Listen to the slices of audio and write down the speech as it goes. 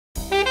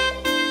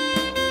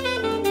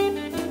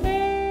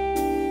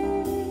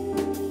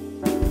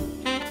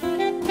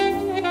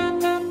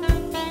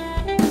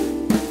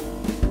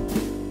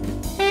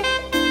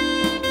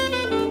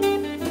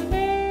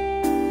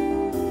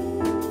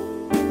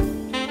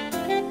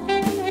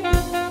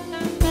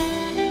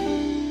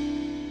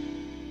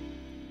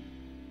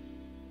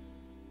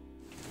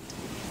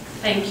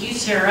Thank you,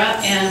 Sarah,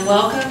 and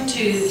welcome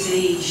to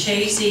the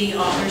Chez Zee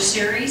Author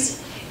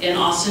Series in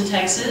Austin,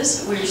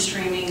 Texas. We're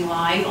streaming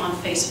live on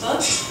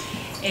Facebook,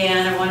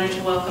 and I wanted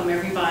to welcome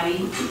everybody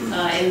in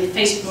the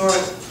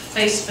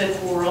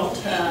Facebook world.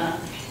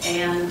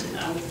 And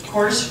of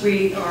course,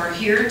 we are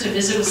here to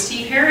visit with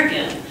Stephan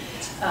Harrigan,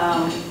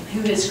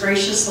 who has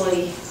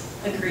graciously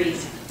agreed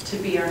to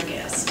be our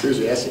guest.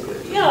 Enthusiastically.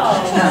 Yeah.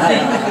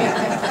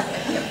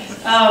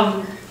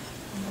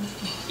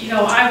 You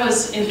know, I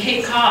was in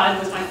Cape Cod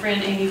with my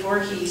friend Amy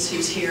Voorhees,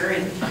 who's here,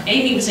 and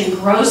Amy was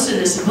engrossed in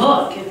this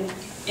book,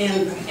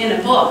 in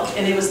a book,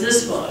 and it was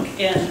this book.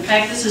 And in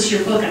fact, this is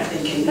your book, I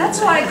think. Amy.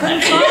 That's why I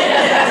couldn't find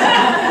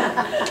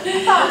it.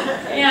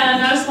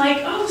 And I was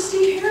like, oh,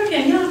 Stephan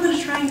Harrigan, yeah, I'm going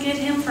to try and get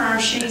him for our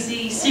Chez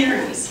Zee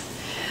series.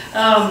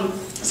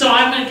 So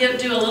I'm going to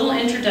do a little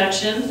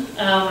introduction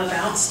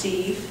about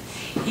Steve.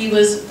 He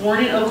was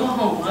born in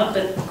Oklahoma,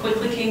 but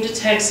quickly came to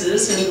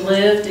Texas and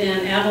lived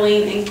in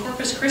Abilene and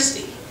Corpus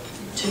Christi,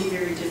 two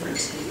very different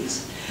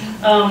cities.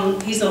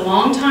 He's a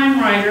longtime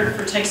writer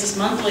for Texas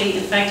Monthly.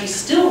 In fact, he's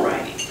still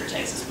writing for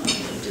Texas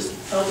Monthly. He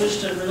just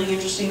published a really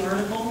interesting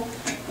article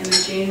in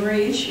the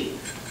January issue.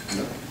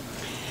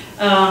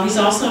 He's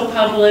also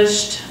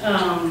published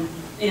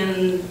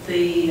in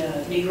the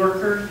New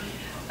Yorker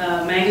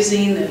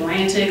magazine, The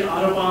Atlantic,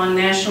 Audubon,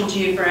 National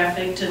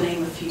Geographic, to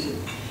name a few.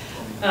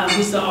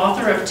 He's the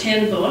author of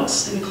 10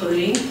 books,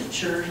 including, I'm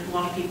sure a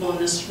lot of people in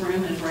this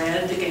room have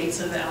read, The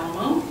Gates of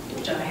Alamo,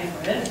 which I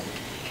have read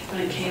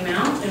when it came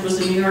out. It was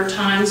a New York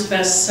Times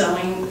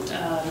best-selling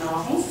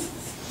novel.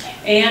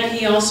 And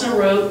he also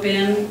wrote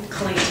Ben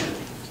Clinton.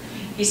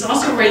 He's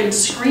also written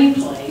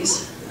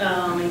screenplays,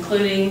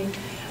 including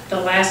The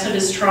Last of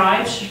His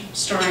Tribe,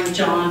 starring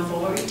John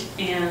Voight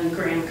and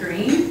Graham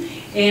Greene.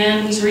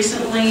 And he's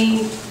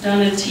recently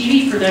done a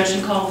TV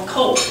production called The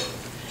Cult.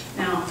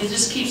 Now, it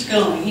just keeps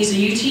going. He's a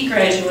UT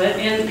graduate,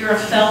 and you're a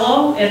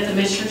fellow at the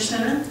Michener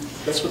Center.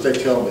 That's what they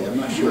tell me. I'm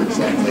not sure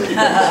exactly.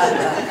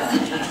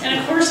 And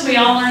of course, we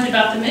all learned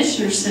about the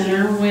Michener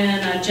Center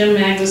when Jim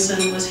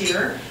Magnuson was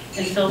here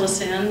and filled us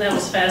in. That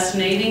was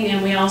fascinating.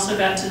 And we also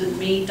got to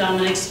meet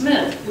Dominic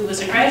Smith, who was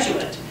a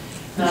graduate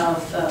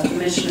of the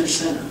Michener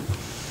Center.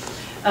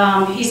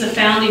 He's a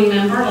founding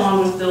member,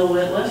 along with Bill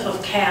Whitliff,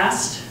 of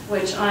CAST,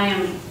 which I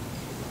am,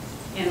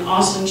 in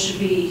Austin, should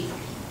be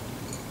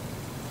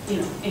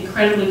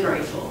incredibly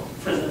grateful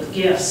for the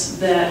gifts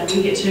that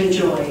we get to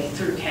enjoy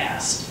through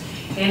CAST.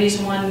 And he's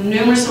won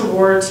numerous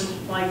awards,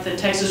 like the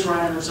Texas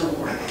Writers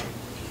Award.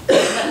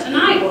 But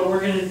tonight, what we're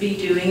going to be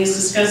doing is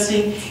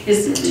discussing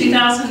his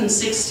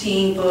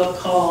 2016 book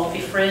called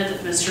A Friend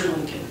of Mr.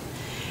 Lincoln.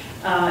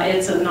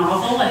 It's a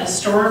novel, a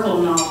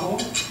historical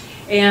novel.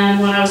 And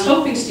what I was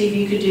hoping, Steve,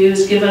 you could do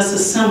is give us a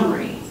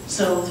summary.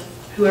 So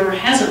whoever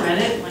hasn't read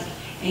it, like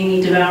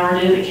Amy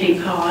devoured it at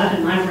Cape Cod,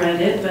 and I've read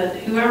it, but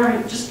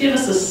whoever, just give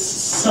us a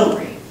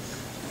summary.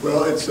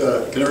 Well, it's,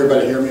 can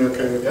everybody hear me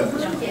okay with that?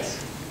 Yes.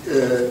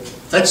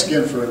 Thanks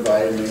again for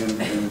inviting me,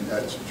 and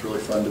it's really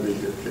fun to be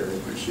here, Cari.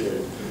 Appreciate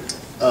it.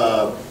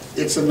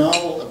 It's a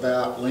novel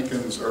about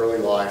Lincoln's early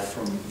life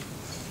from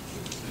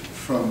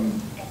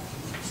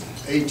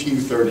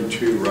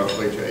 1832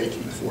 roughly to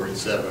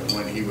 1847,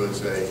 when he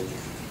was a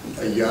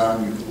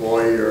young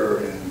lawyer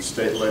and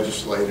state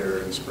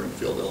legislator in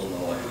Springfield,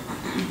 Illinois.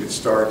 It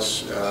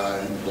starts in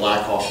the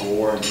Black Hawk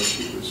War, in which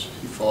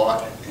he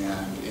fought,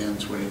 and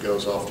ends when he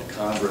goes off to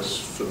Congress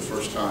for the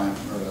first time,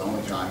 or the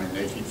only time, in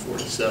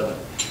 1847.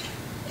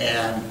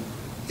 And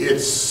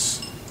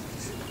it's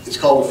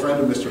called A Friend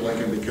of Mr.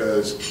 Lincoln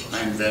because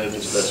I invented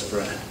his best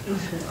friend.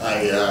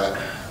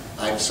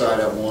 I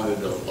decided I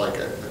wanted a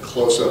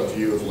close-up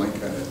view of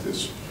Lincoln at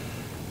this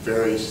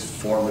very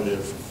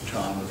formative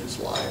time of his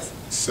life.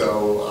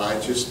 So I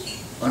just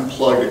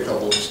unplugged a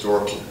couple of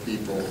historical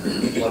people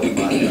and plugged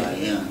my guy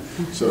in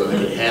so that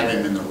they could have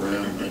him in the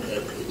room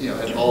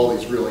at all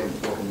these really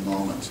important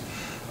moments.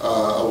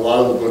 A lot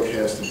of the book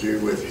has to do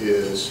with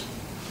his,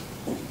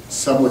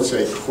 some would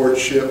say,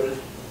 courtship.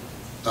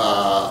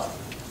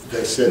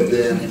 They said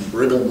then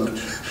embrittlement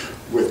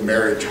with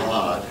Mary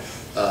Todd,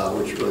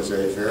 which was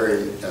a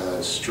very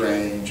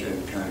strange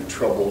and kind of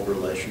troubled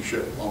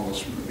relationship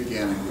almost from the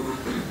beginning.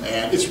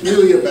 And it's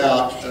really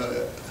about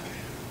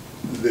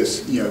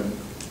this,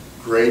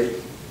 great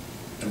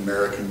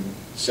American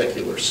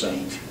secular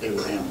saint,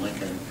 Abraham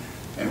Lincoln,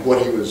 and what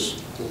he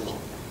was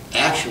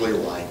actually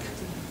like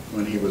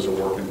when he was a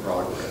work in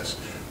progress,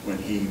 when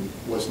he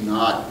was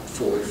not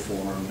fully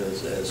formed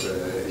as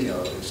a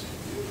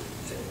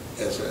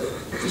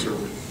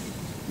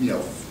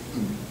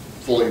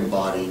fully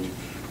embodied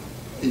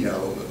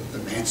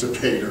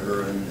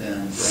emancipator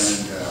and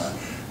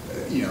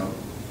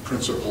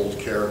principled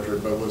character,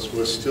 but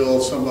was still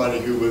somebody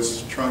who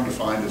was trying to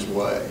find his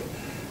way.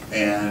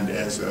 And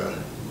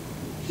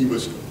he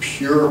was a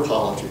pure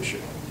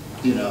politician,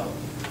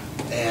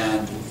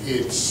 and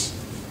it's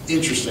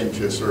interesting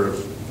to sort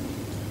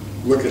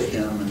of look at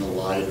him in the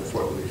light of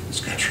what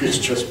this country has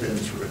just been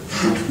through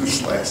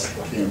this last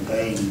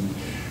campaign.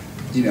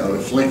 you know,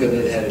 if Lincoln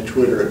had had a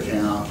Twitter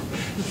account,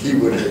 he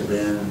would have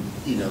been,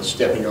 you know,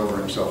 stepping over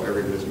himself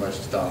every bit as much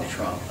as Donald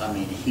Trump. I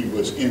mean, he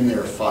was in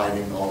there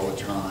fighting all the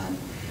time.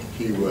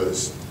 He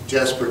was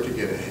desperate to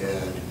get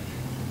ahead.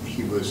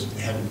 He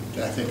had,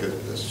 I think,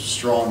 a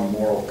strong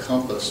moral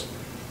compass,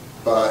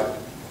 but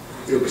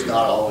it was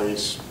not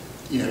always,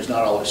 you know, he was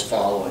not always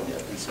following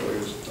it. And so he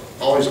was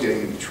always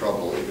getting into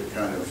trouble, either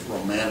kind of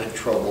romantic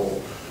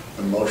trouble,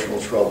 emotional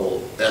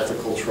trouble,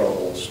 ethical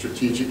trouble,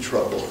 strategic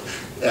trouble.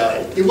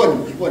 He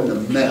wasn't a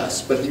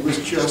mess, but he was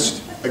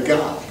just a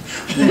guy.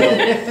 You know?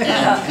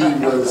 And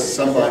he was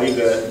somebody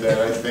that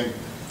I think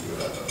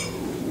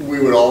we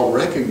would all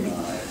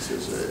recognize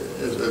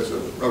as a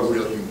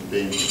real human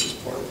being in this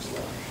part of his life.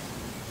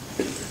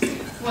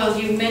 Well,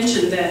 you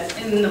mentioned that,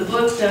 and the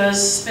book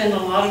does spend a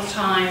lot of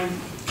time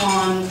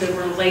on the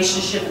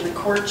relationship and the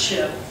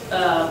courtship.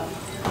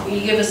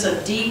 You give us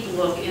a deep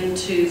look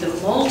into the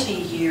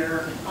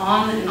multi-year,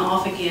 on and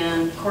off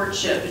again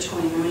courtship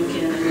between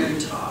Lincoln and Mary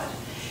Todd.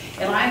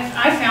 And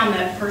I found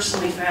that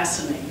personally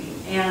fascinating.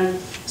 And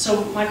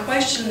so my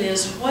question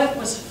is, what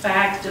was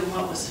fact and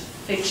what was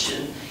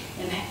fiction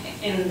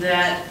in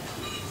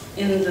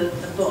the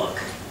book?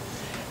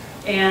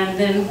 And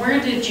then where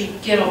did you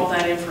get all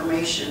that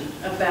information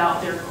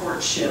about their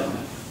courtship?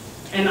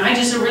 And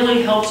it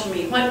really helped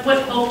me.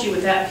 What helped you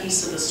with that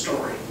piece of the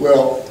story?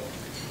 Well,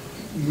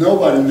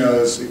 nobody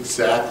knows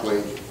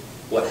exactly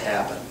what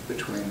happened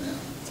between them.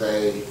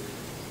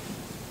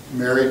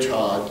 Mary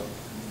Todd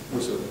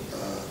was a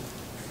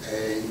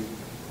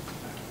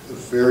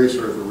very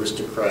sort of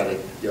aristocratic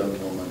young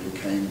woman who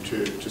came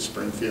to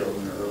Springfield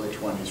in her early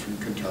 20s from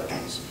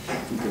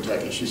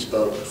Kentucky. She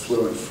spoke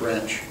fluent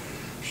French.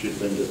 She had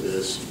been to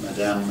this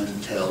Madame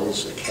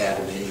Mentel's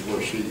Academy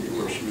where she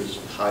was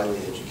highly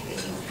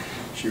educated.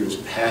 She was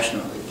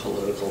passionately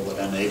political but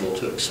unable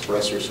to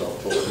express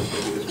herself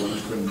politically because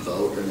women couldn't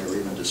vote, and they were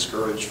even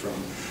discouraged from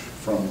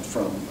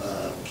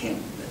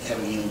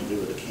having anything to do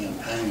with the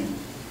campaign.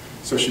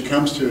 So she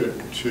comes to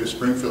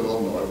Springfield,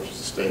 Illinois, which is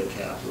the state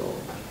capital,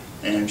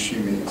 and she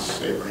meets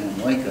Abraham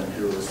Lincoln,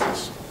 who was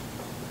this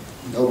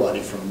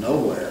nobody from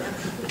nowhere,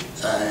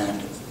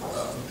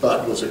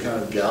 but was a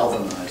kind of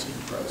galvanizing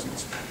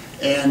presence.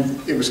 And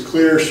it was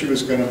clear she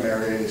was going to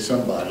marry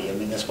somebody. I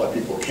mean, that's why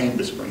people came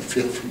to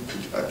Springfield from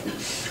Kentucky,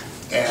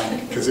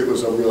 and because it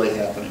was a really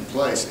happening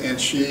place. And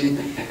she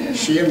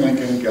and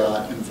Lincoln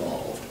got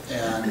involved.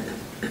 And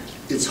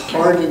it's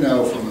hard to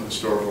know from the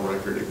historical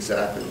record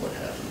exactly what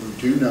happened. We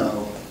do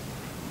know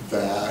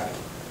that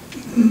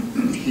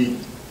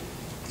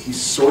he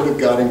sort of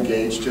got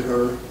engaged to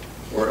her,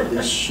 or at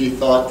least she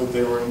thought that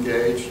they were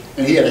engaged.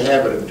 And he had a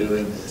habit of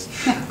doing this.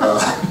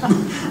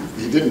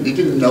 He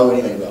didn't know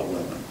anything about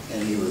women,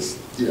 and he was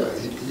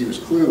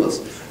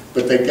clueless.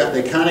 But they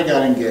kind of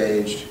got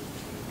engaged.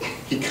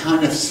 He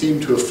kind of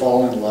seemed to have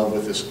fallen in love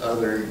with this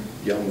other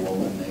young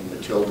woman named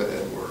Matilda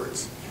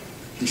Edwards.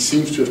 He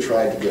seems to have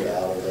tried to get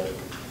out of it.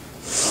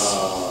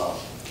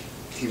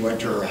 He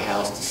went to her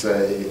house to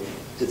say,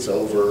 it's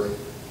over.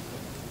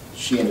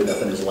 She ended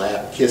up in his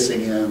lap kissing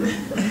him.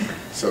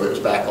 So it was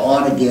back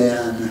on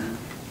again.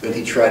 Then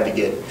he tried to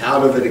get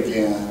out of it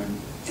again.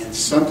 And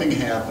something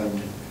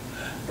happened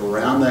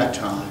around that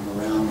time,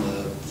 around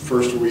the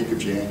first week of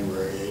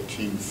January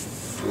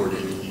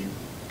 1842.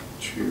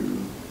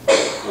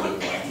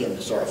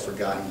 I'm sorry, I've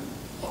forgotten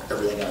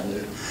everything I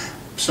knew.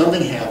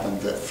 Something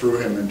happened that threw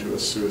him into a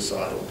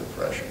suicidal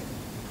depression.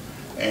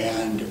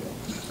 And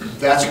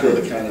that's where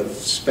the kind of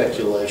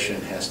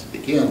speculation has to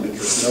begin,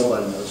 because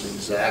nobody knows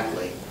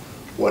exactly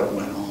what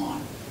went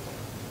on.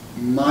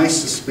 My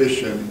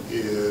suspicion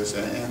is,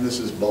 and this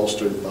is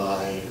bolstered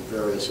by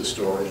various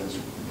historians,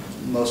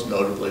 most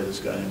notably this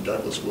guy named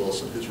Douglas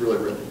Wilson, who's really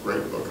written a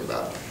great book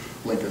about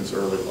Lincoln's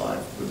early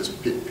life, or this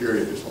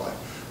period of his life.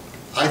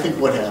 I think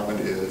what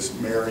happened is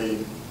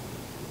Mary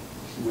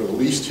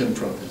released him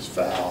from his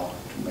vow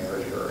to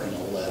marry her in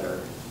a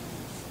letter.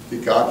 He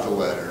got the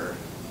letter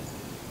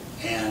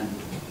and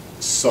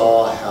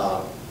saw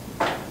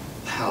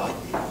how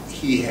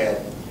he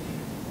had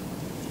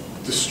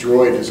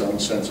destroyed his own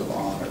sense of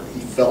honor. He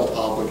felt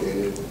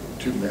obligated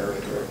to marry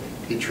her.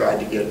 He tried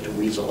to get to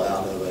weasel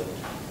out of it.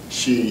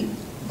 She,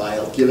 by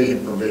giving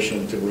him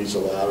permission to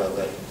weasel out of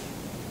it,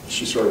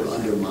 she sort of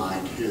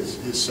undermined his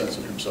sense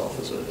of himself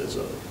as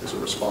a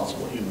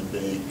responsible human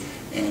being.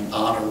 And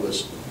honor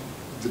was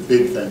the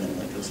big thing in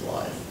Lincoln's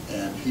life.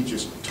 And he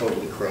just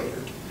totally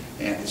cratered.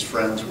 And his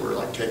friends were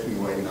like taking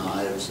away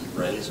knives and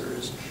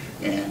razors.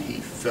 And he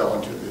fell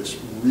into this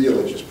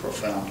really just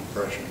profound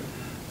depression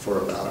for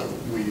about a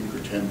week or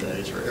 10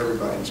 days, where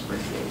everybody in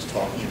Springfield was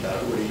talking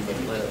about would he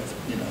even live,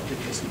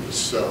 because he was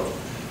so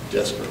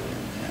desperately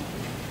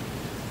unhappy.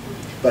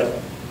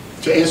 But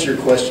to answer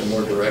your question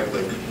more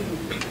directly,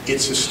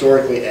 it's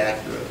historically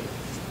accurate.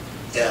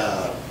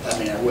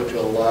 I went to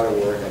a lot of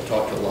work. I've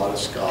talked to a lot of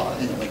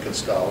scholars, Lincoln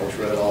scholars,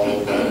 read all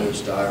of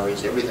his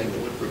diaries, everything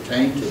that would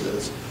pertain to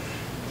this,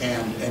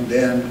 and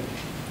then,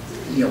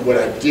 what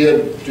I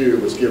did do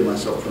was give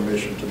myself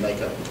permission to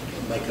make up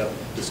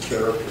this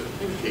character.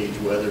 Gage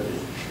Weatherby,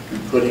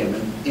 and put him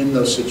in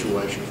those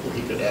situations where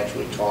he could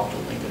actually talk to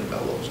Lincoln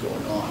about what was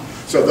going on.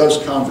 So those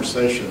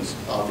conversations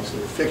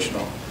obviously are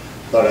fictional,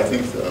 but I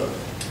think the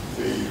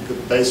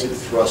basic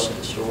thrust of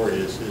the story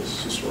is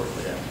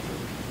historically accurate.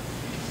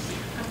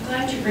 I'm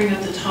glad you bring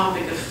up the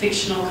topic of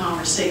fictional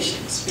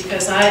conversations,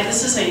 because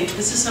this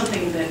is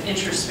something that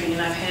interests me,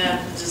 and I've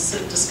had just a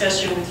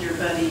discussion with your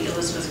buddy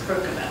Elizabeth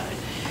Crook about it.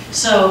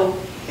 So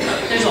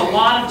there's a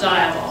lot of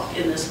dialogue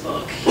in this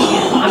book,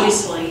 and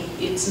obviously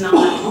it's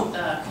not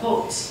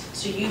quotes.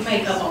 So you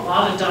make up a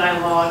lot of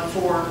dialogue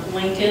for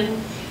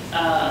Lincoln,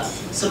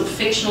 some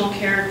fictional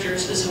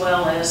characters, as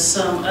well as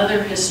some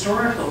other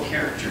historical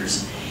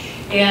characters.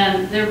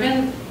 And there have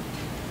been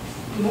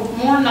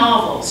more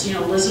novels. You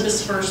know,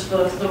 Elizabeth's first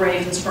book, The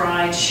Raven's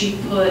Bride, she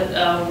put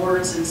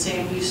words in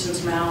Sam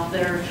Houston's mouth.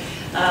 There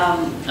are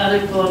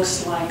other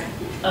books like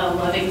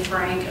Loving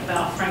Frank,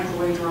 about Frank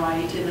Lloyd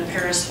Wright, and The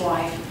Paris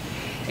Wife.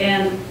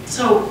 And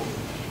so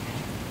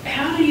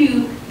how do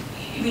you,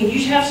 I mean,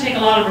 you have to take a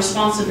lot of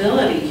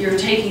responsibility. You're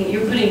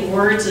putting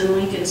words in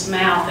Lincoln's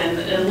mouth, and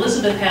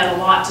Elizabeth had a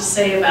lot to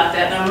say about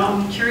that. And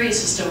I'm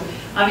curious as to,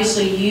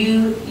 obviously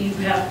you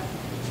have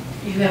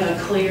a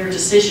clear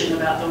decision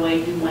about the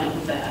way you went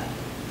with that.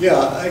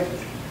 Yeah,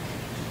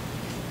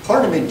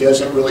 part of me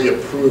doesn't really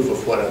approve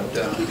of what I've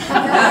done.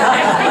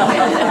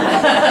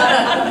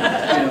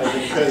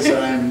 Because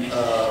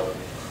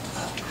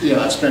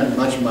I spent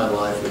much of my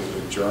life as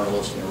a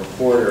journalist and a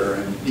reporter,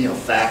 and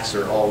facts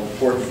are all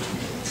important to me.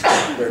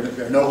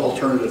 There are no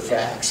alternative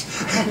facts,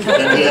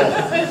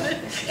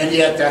 and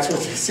yet that's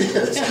what this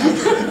is.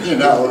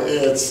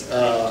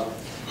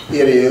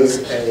 It is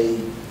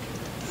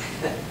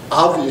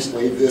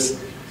obviously this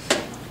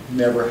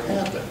never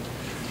happened,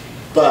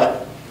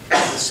 but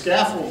the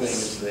scaffolding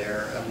is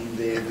there. I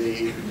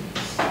mean,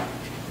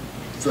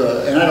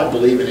 and I don't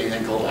believe in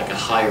anything called like a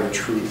higher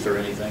truth or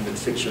anything, that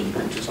fiction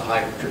reaches a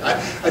higher truth.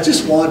 I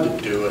just wanted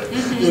to do it,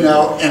 and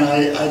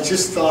I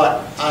just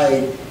thought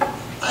I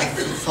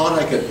thought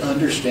I could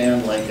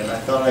understand Lincoln. I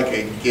thought I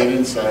could get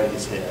inside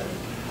his head,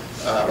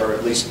 or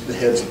at least the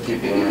heads of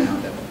people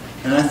around him,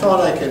 and I thought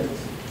I could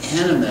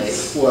animate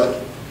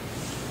what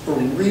a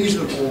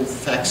reasonable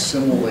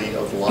facsimile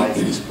of life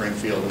in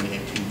Springfield in the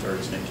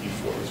 1830s and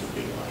 1840s would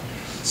be like.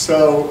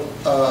 So,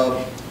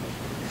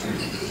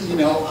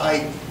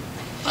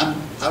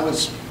 I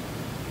was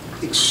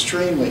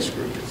extremely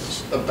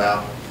scrupulous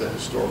about the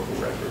historical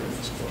record of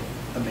this book.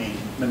 I mean,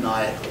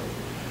 maniacally.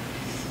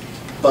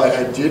 But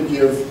I did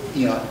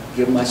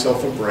give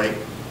myself a break.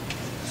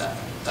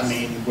 I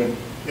mean,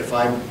 if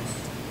I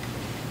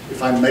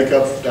make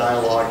up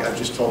dialogue, I've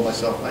just told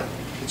myself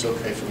it's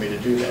okay for me to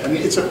do that. I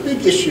mean, it's a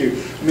big issue.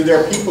 I mean,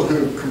 there are people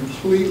who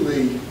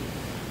completely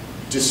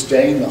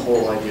disdain the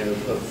whole idea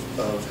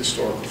of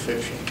historical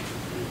fiction,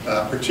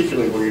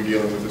 particularly where you're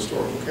dealing with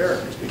historical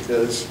characters,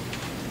 because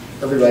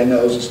everybody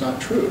knows it's not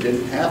true. It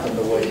didn't happen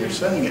the way you're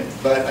saying it.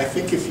 But I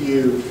think if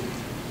you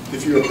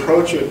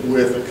approach it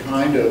with a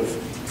kind of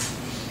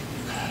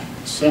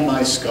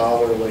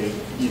semi-scholarly,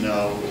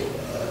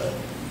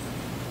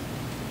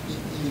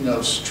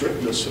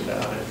 strictness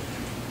about it,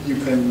 you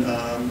can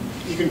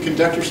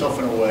conduct yourself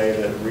in a way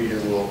that a reader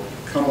will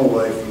come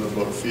away from the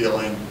book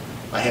feeling,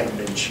 I haven't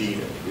been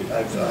cheated.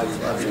 I've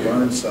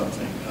learned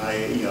something.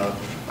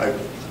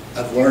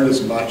 I've learned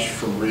as much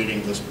from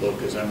reading this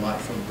book as I might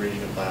from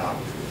reading a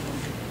biography.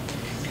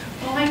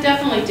 Well, I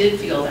definitely did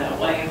feel that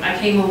way. I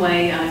came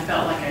away and I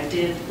felt like I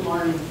did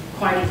learn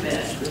quite a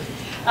bit.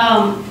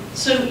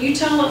 So you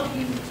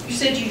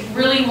said you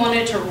really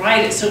wanted to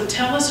write it. So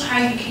tell us how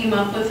you came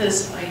up with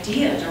this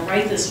idea to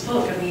write this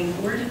book. I mean,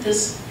 where did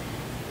this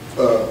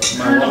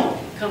kernel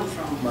come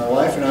from? My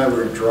wife and I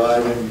were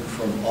driving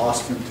from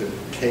Austin to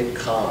Cape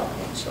Cod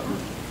one summer.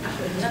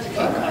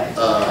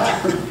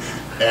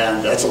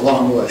 And that's a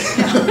long way.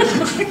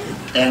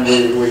 And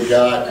we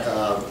got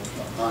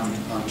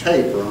on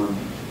tape or on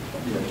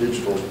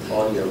digital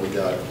audio, we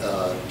got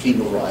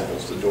Team of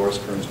Rivals, the Doris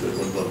Kearns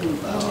Goodwin book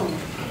about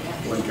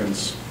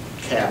Lincoln's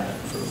cabinet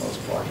for the most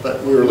part.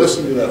 But we were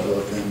listening to that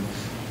book,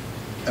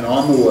 and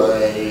on the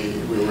way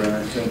we were in,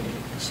 I think,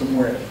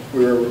 somewhere,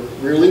 we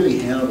were leaving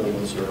Hannibal,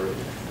 Missouri,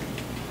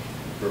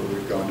 where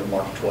we'd gone to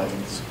Mark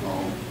Twain's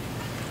home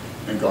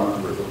and gone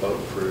on a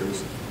riverboat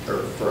cruise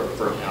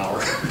for an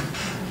hour.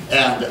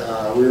 And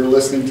we were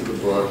listening to the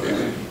book,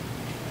 and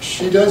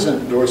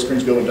Doris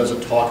Kearns Goodwin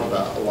doesn't talk a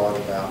lot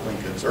about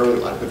Lincoln's early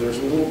life, but there's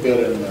a little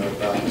bit in there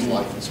about his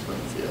life in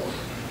Springfield.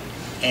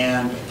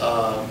 And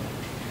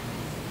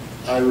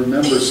I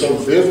remember so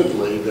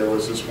vividly there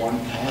was this one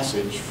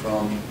passage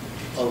from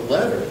a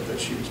letter that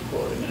she was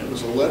quoting, and it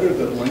was a letter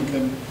that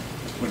Lincoln,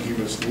 when he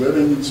was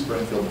living in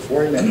Springfield,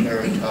 before he met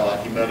Mary Todd,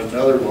 he met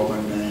another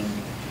woman named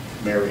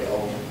Mary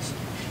Owens.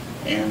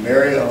 And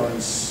Mary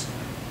Owens'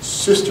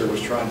 sister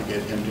was trying to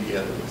get him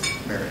together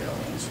with Mary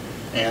Owens.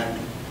 And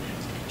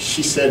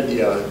she said,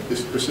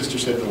 her sister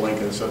said to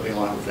Lincoln something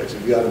along the lines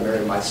of, "You ought to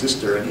marry my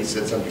sister," and he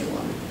said something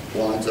along the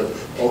lines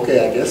of, "Okay,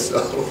 I guess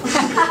so."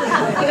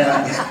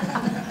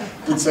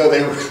 And And so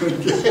they were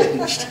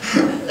engaged.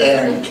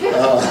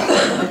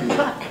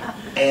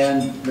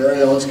 And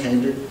Mary Owens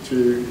came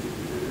to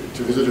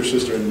visit her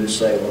sister in New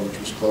Salem, which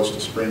was close to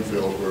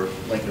Springfield, where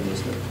Lincoln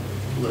was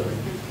living.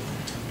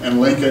 And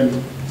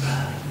Lincoln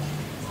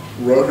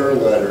wrote her a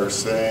letter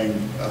saying,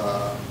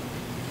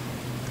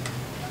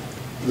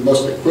 the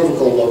most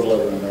equivocal love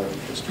letter in American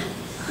history.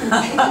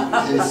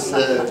 He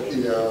said,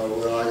 you know,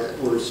 well,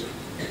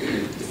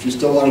 if you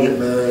still want to get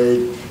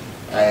married,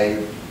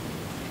 I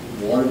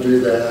want to do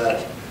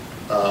that.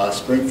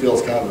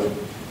 Springfield's kind of a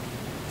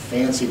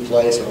fancy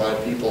place, a lot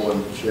of people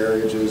in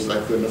carriages I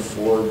couldn't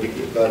afford to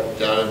get, but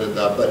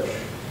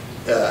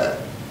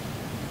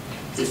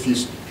if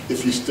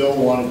you still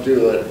want to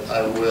do it,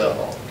 I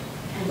will.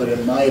 But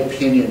in my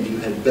opinion, you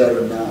had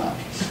better not.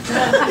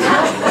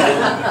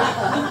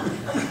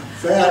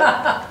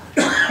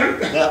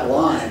 That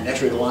line,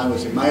 actually the line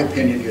was, in my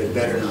opinion, you had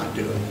better not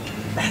do it.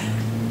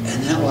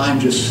 And that line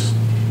just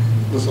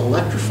was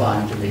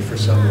electrifying to me for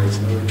some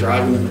reason. We were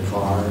driving in the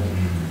car,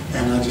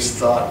 and I just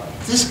thought,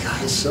 this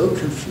guy is so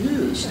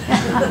confused,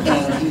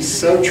 and he's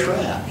so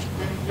trapped,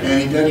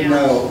 and he doesn't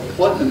know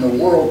what in the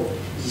world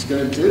he's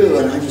going to do,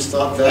 and I just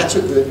thought, that's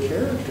a good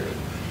character.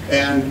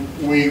 And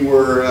we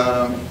were,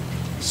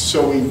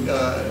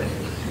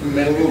 we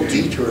made a little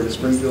detour to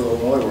Springfield,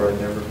 Illinois, where I'd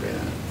never been.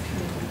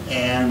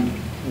 And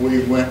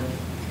we went,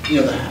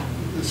 you know,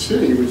 the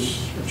city,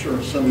 which I'm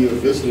sure some of you have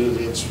visited,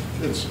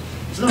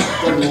 it's not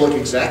going to look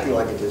exactly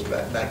like it did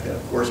back then,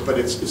 of course, but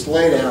it's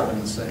laid out in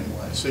the same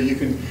way. So you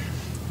can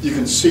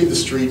see the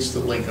streets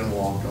that Lincoln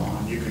walked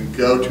on. You can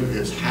go to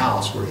his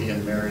house where he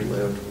and Mary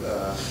lived,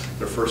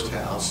 their first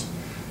house,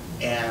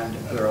 and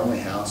their only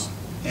house,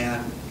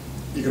 and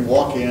you can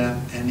walk in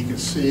and you can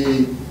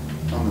see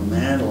on the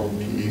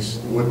mantelpiece,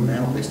 the wooden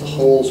mantelpiece, the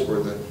holes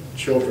where the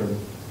children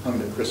hung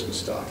their Christmas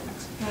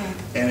stockings.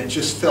 And it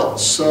just felt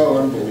so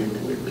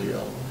unbelievably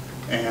real.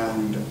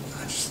 And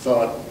I just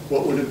thought,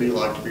 what would it be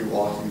like to be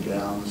walking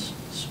down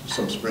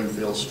some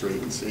Springfield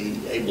street and see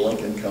Abe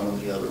Lincoln coming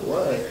the other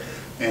way?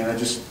 And I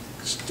just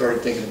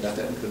started thinking about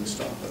that and couldn't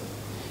stop it.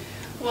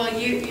 Well,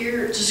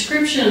 your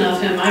description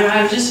of him,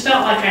 I just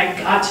felt like I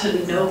got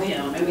to know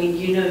him. I mean,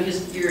 you know,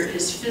 his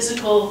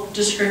physical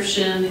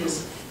description,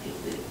 his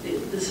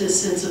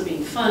sense of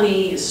being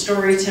funny, his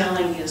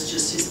storytelling, his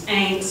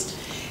angst,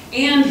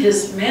 and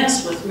his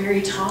mess with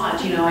Mary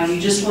Todd. You know, you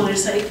just wanted to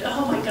say,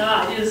 oh my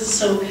God, this is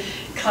so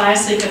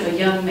classic of a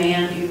young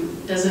man who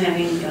doesn't have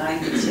any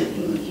guidance,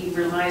 and he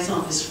relies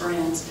on his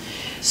friends.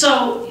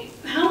 So,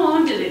 how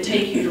long did it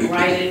take you to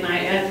write it? And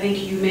I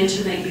think you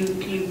mentioned that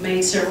you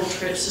made several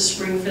trips to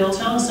Springfield.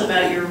 Tell us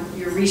about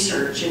your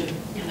research. And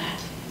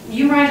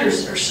you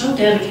writers are so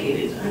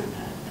dedicated.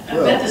 I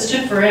bet this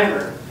took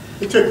forever.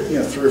 It took 3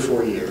 or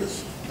 4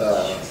 years,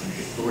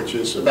 which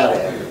is about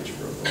average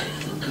for a book.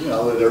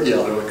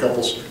 There were a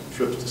couple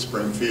trips to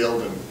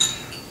Springfield and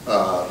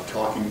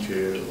talking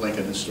to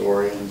Lincoln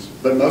historians,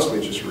 but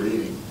mostly just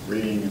reading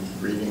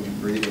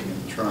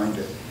and trying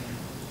to.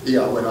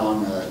 Yeah, I went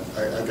on.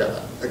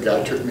 A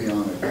guy took me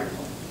on a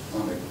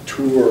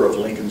tour of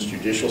Lincoln's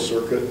judicial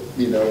circuit.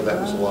 You know,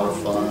 that was a lot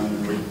of fun.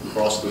 And we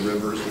crossed the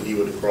rivers that he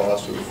would have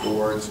crossed, or the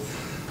fords.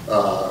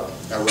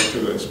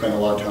 I spent a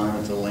lot of time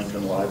at the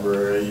Lincoln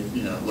Library.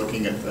 You know,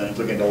 looking at things,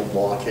 looking at old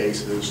law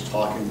cases,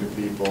 talking to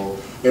people.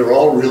 They were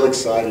all real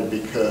excited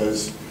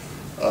because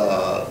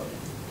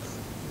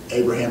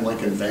Abraham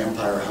Lincoln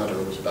Vampire Hunter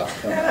was about to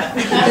come out.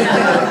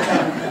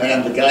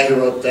 And the guy who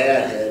wrote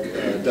that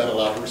had done a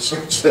lot of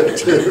research there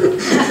too.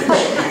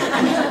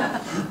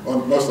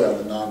 Mostly on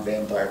the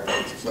non-vampire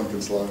parts of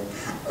Lincoln's life.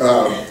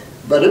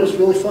 But it was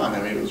really fun. I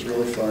mean, it was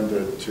really fun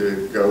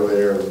to go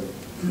there,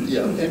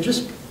 and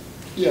just,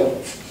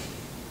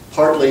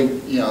 partly,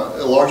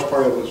 a large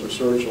part of it was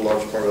research, a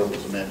large part of it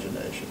was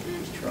imagination.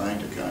 Just trying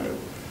to kind of,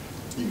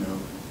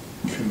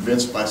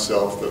 convince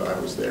myself that I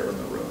was there in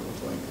the room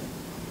with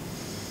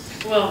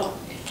Lincoln. Well,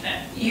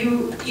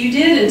 you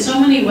did in so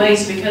many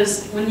ways,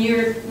 because when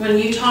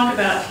you talk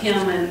about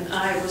him, and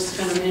I was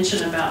going to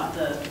mention about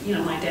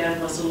my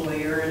dad was a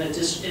lawyer and a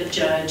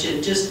judge,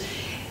 and just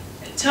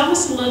tell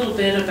us a little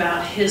bit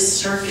about his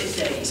circuit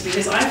days,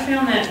 because I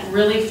found that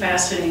really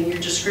fascinating. Your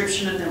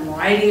description of them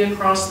riding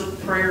across the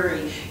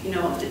prairie.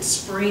 If it's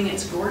spring,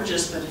 it's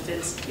gorgeous, but if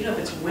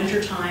it's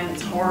wintertime,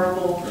 it's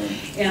horrible.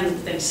 And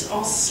they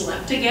all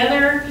slept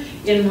together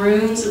in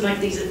rooms like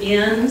these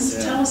inns.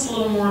 Yeah. Tell us a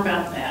little more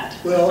about that.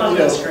 Well, I thought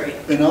that was great.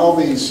 In all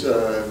these,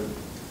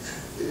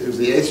 it was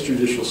the 8th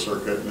Judicial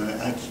Circuit, and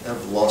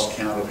I've lost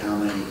count of how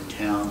many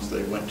towns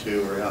they went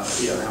to, or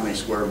how many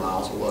square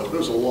miles it was. But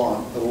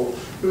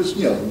it was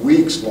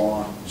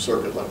weeks-long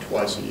circuit, like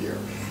twice a year.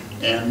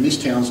 And these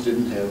towns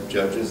didn't have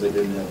judges, they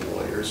didn't have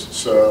lawyers.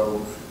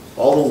 So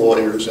all the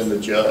lawyers and the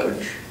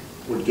judge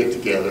would get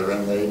together,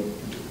 and it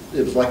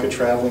was like a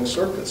traveling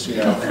circus,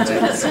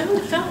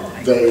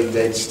 And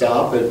they'd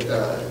stop at,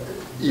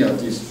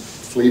 these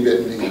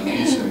flea-bitten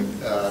inns, and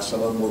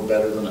some of them were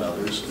better than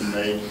others, and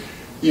there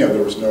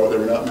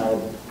were not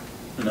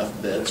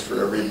enough beds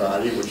for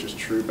everybody, which is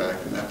true back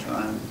in that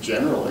time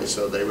generally.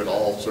 So they would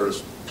all sort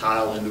of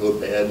piled into a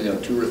bed,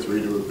 2 or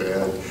 3 to a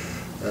bed.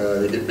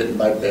 They get bitten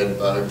by bed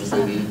bugs.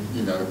 They eat,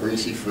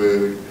 greasy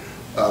food.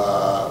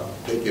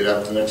 They get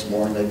up the next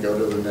morning. They go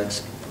to the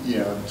next,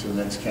 to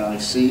the next county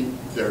seat.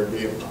 There'd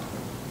be a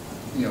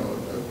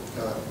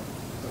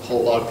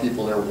whole lot of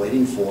people there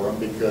waiting for them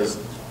because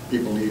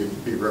people needed to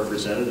be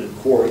represented in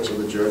court. So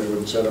the judge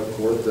would set up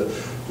court. The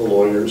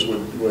lawyers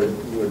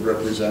would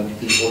represent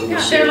people.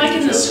 Yeah, they're like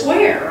in the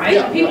square, right?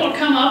 Yeah, people right.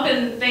 come up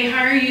and they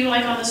hire you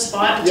like on the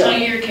spot to Yeah. tell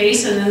you your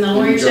case, and then the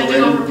lawyers have to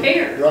go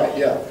prepare. Right,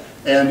 yeah.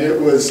 And it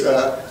was,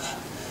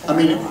 I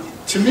mean,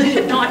 to me,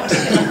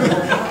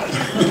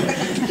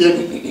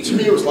 to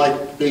me it was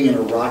like being in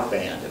a rock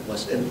band.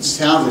 It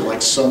sounded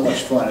like so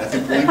much fun. I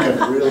think Lincoln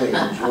really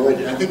enjoyed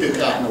it. I think it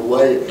got in the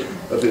way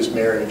of his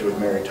marriage with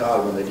Mary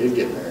Todd when they did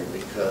get married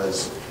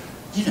because,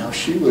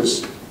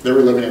 they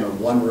were living in a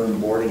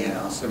one-room boarding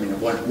house. I mean,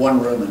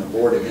 one room in a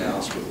boarding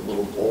house with a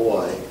little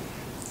boy.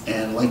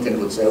 And Lincoln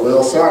would say,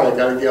 well, sorry, I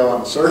got to go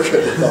on the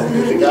circuit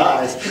with the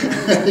guys.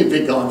 He'd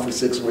be gone for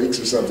 6 weeks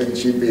or something, and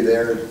she'd be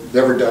there,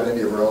 never done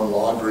any of her own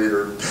laundry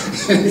or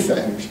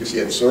anything, because she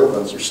had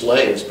servants or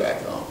slaves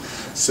back home.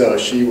 So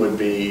she would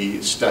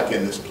be stuck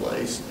in this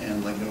place,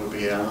 and Lincoln would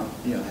be out,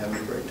 having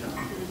a great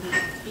time.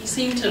 He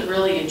seemed to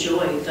really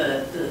enjoy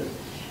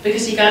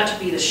because he got to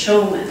be the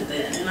showman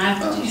then.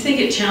 And do you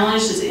think it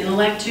challenged his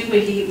intellect too,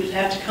 but he would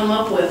have to come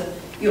up with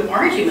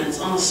arguments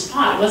on the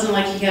spot? It wasn't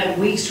like he had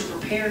weeks to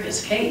prepare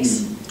his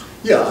case.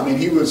 Yeah, I mean,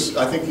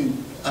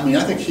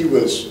 I think he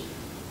was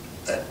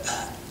a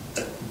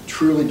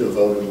truly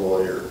devoted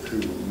lawyer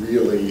who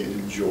really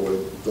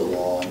enjoyed the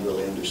law and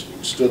really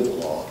understood the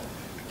law.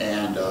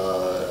 And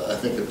I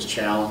think it was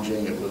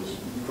challenging, it was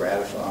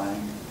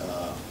gratifying.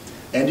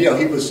 And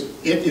it was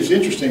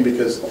interesting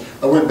because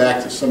I went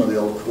back to some of the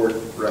old court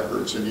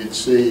records and you'd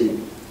see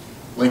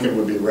Lincoln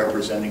would be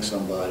representing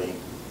somebody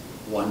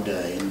one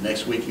day, and the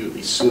next week he would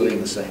be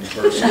suing the same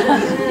person,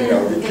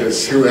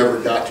 because whoever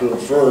got to him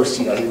first,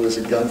 he was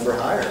a gun for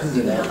hire,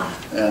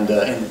 and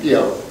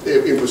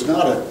it was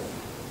not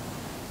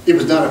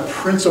a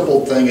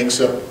principled thing,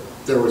 except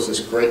there was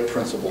this great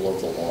principle of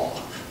the law,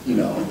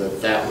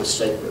 that was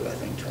sacred, I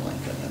think, to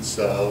Lincoln, and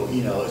so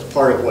it's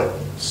part of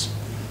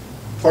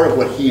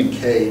what he and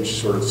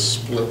Cage sort of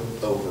split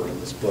over in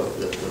this book,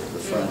 the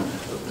friend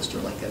of Mr.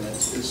 Lincoln,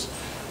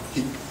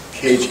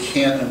 Cage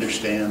can't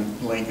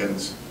understand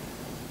Lincoln's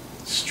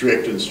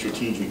strict and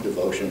strategic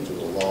devotion to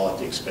the law at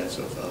the expense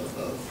of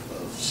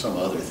some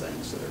other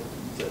things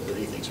that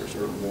he thinks are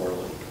sort of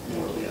morally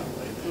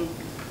outweighed.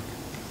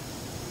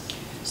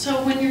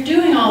 So when you're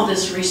doing all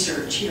this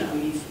research,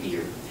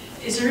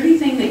 is there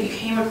anything that you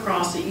came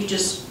across that you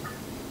just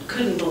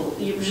couldn't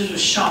believe, it just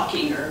was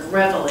shocking or a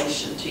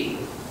revelation to you?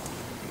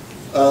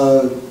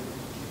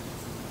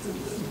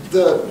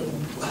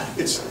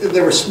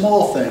 There were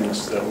small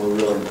things that were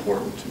really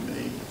important to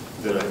me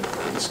that I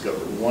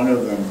discovered. One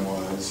of them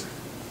was,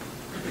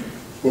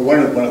 one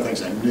of the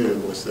things I knew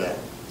was that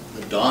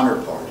the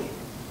Donner Party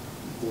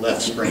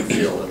left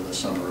Springfield in the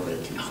summer of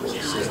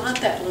 1846. Oh, yeah, I love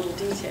that little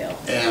detail.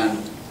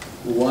 And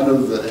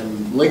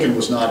and Lincoln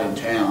was not in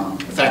town.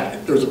 In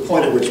fact, there was a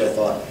point at which I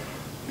thought,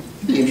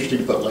 it'd be interesting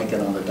to put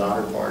Lincoln on the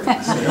Donner Party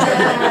and see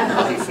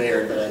how he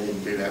fared, but I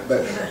didn't do that.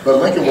 But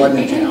Lincoln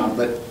wasn't in town,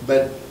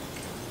 but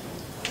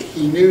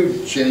he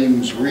knew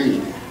James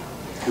Reed,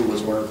 who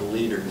was one of the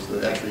leaders,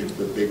 actually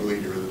the big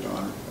leader of the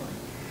Donner Party.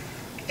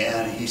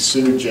 And he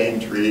sued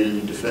James Reed and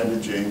he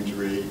defended James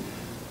Reed.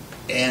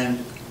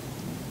 And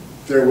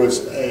there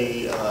was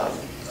a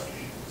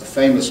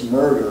famous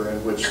murder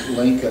in which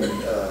Lincoln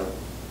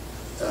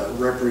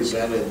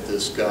represented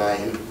this guy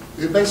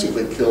who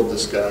basically killed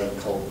this guy in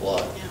cold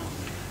blood.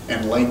 Yeah.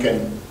 And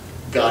Lincoln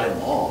got him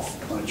off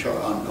on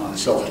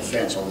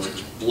self-defense, on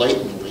this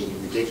blatantly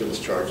ridiculous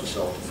charge of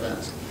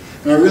self-defense.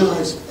 And I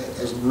realized,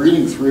 as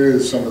reading through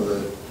some of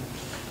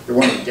there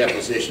weren't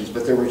depositions,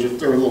 but there were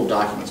little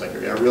documents I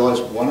could read. I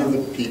realized one of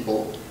the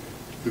people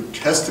who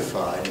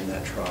testified in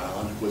that trial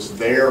and was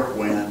there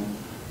when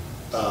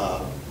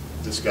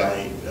this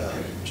guy,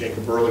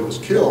 Jacob Burley, was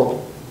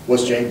killed,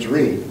 was James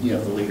Reed, the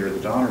leader of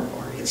the Donner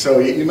Party. And so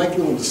you make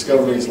little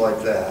discoveries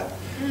like that,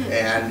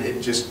 and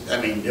it just,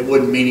 it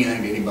wouldn't mean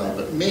anything to anybody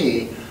but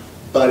me,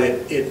 but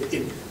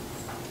it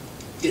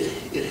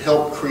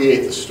helped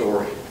create the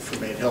story for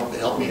me. It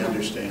helped me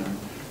understand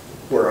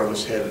where I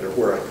was headed or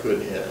where I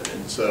could head.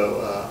 And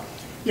so,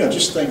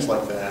 just things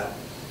like that.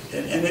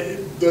 And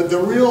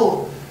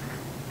the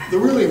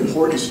really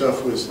important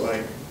stuff was,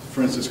 like,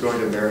 for instance, going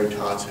to Mary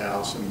Todd's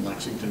house in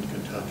Lexington,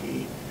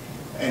 Kentucky,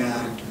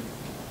 and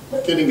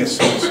getting a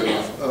sense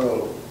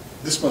of,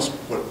 this must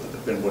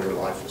have been what her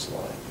life was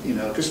like,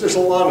 because there's a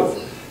lot of,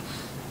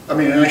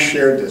 and I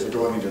shared this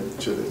going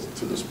into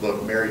this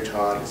book. Mary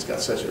Todd has got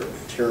such a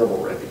terrible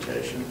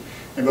reputation,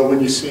 but when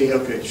you see,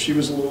 okay, she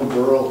was a little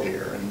girl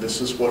here, and this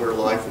is what her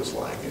life was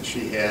like, and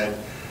she had,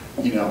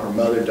 her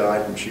mother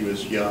died when she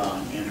was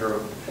young, and her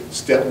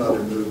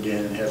stepmother moved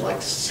in and had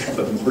like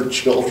 7 more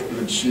children,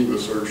 and she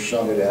was sort of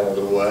shunted out of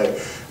the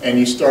way. And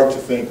you start to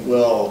think,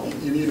 well,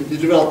 you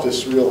develop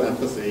this real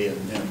empathy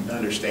and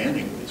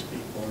understanding of these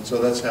people. And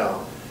so that's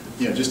how,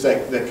 just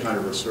that kind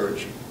of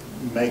research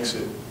makes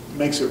it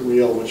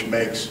real, which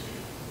makes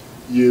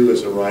you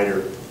as a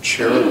writer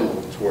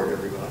charitable toward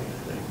everybody, I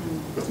think,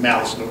 with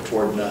malice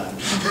toward none.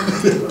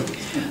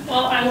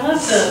 Well, I love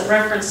the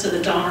reference to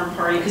the Donner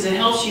Party because it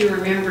helps you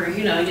remember,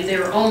 they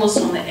were almost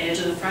on the edge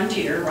of the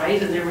frontier,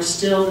 right? And there was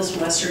still this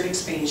Western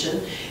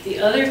expansion. The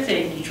other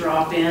thing you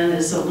drop in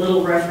is a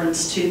little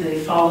reference to the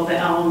fall of the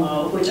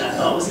Alamo, which I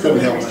thought was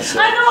hilarious.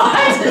 I know,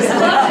 I just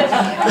loved it.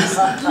 I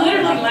just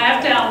literally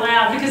laughed out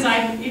loud because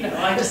I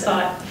just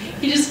thought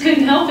he just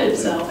couldn't help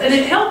himself. And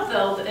it helped,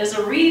 though, as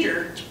a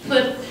reader, to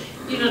put,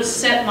 to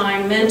set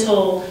my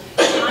mental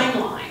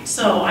timeline.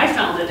 So I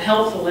found it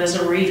helpful as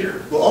a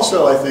reader. Well,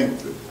 also, I think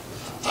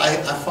I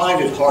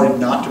find it hard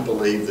not to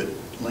believe that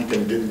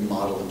Lincoln didn't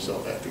model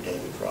himself after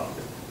David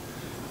Crockett,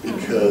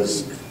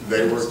 because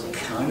they were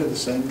kind of the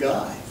same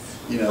guy.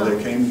 They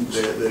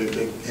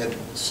had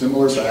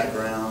similar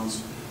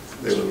backgrounds.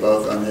 They were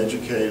both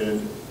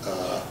uneducated.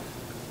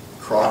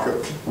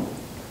 Crockett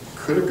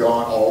could have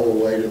gone all the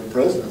way to the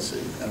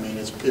presidency. I mean,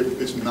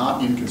 it's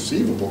not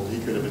inconceivable he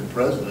could have been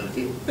president if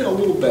he'd been a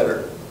little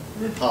better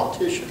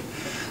politician.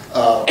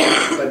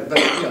 But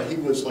he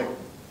was like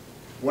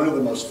one of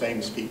the most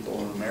famous people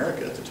in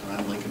America at the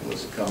time Lincoln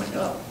was coming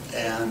up,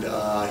 and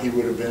he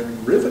would have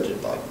been riveted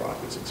by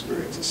Crockett's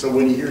experiences. So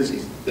when he hears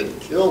he's been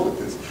killed at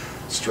this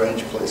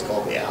strange place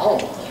called the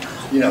Alamo,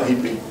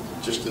 he'd be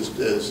just as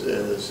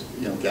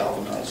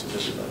galvanized as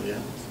everybody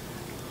else.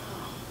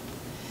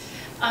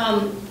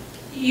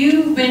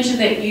 You mentioned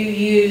that you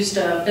used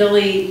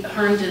Billy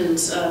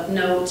Herndon's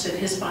notes in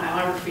his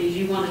biography. Do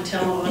you want to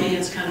tell the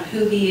audience kind of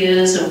who he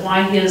is and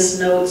why his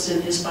notes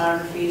in his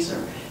biographies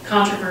are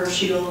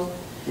controversial?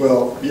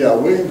 Well, yeah,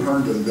 Billy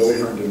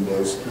Herndon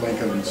was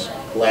Lincoln's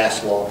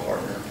last law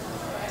partner,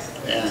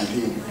 and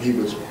he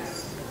was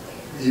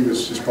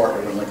his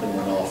partner when Lincoln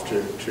went off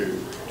to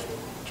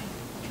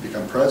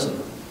become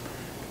president.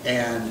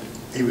 And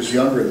he was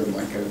younger than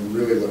Lincoln and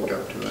really looked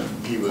up to him.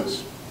 He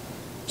was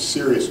a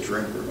serious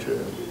drinker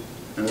too,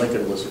 and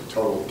Lincoln was a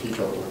total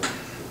teetotaler.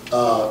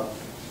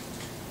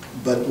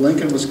 But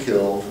Lincoln was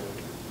killed,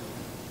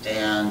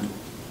 and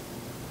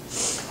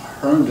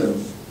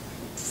Herndon,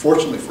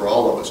 fortunately for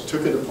all of us,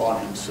 took it upon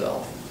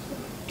himself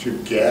to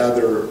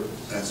gather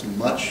as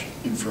much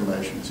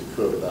information as he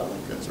could about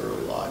Lincoln's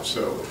early life.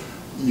 So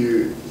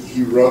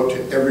he wrote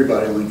to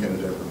everybody Lincoln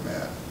had ever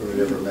met, or had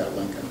ever met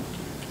Lincoln,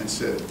 and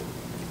said,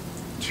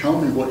 tell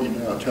me what you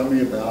know, tell me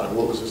about it,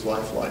 what was his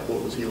life like,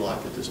 what was he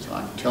like at this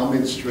time, tell me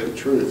the straight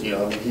truth. He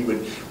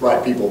would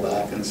write people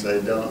back and say,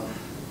 I don't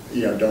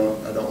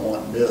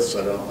want myths,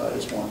 I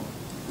just want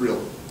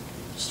real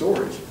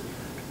stories.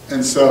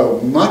 And so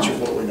much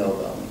of what we know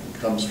about Lincoln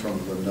comes from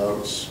the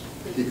notes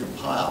he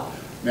compiled.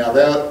 Now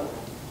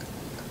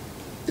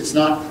it's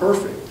not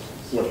perfect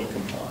what he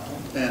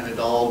compiled, and it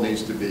all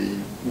needs to be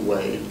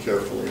weighed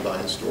carefully by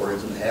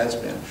historians, and has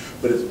been.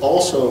 But it's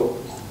also,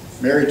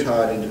 Mary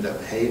Todd ended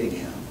up hating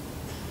him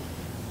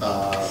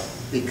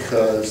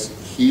because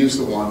he's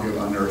the one who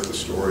unearthed the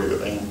story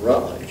of Anne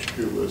Rutledge,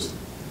 who was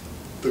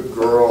the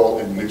girl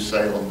in New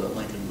Salem that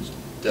Lincoln was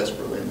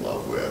desperately in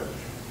love with,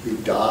 who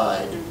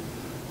died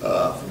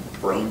from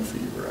brain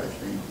fever, I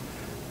think.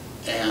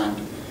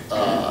 And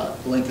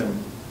Lincoln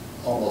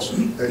almost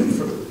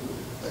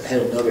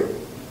had another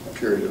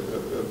period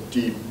of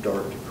deep,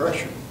 dark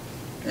depression.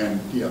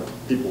 And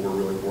people were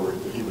really worried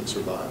that he would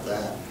survive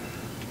that.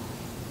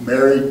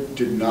 Mary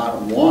did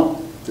not want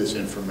this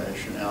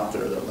information out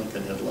there that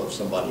Lincoln had loved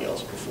somebody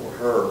else before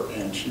her,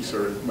 and she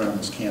sort of went on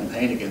this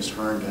campaign against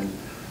Herndon,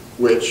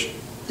 which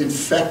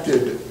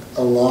infected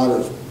a lot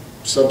of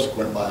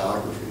subsequent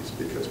biographies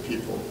because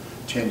people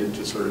tended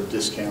to sort of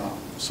discount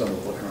some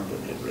of what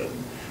Herndon had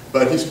written.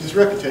 But his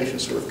reputation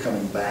is sort of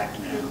coming back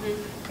now,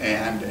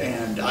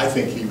 and I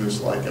think he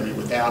was like,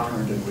 without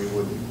Herndon we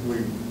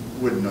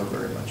wouldn't know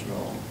very much at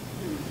all.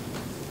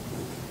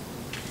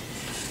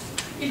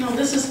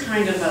 This is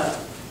kind of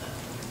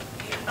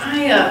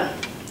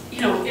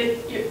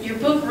your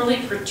book really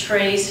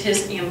portrays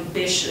his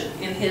ambition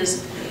and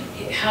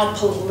how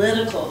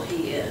political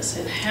he is,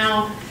 and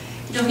how,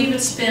 he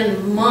would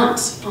spend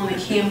months on the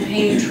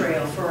campaign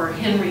trail for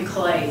Henry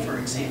Clay, for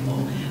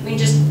example.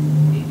 Just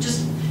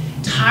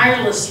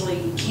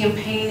tirelessly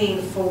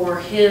campaigning for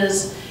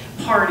his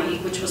party,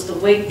 which was the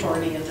Whig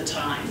Party at the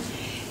time.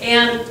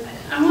 And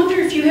I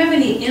wonder if you have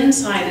any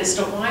insight as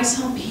to why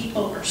some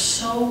people are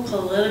so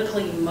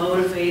politically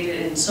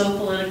motivated and so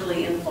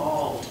politically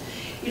involved.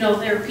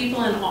 There are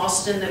people in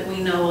Austin that we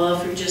know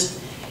of who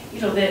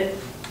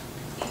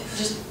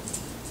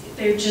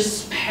they're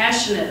just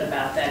passionate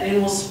about that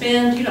and will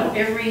spend,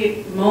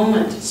 every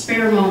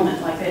spare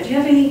moment like that. Do you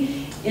have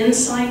any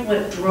insight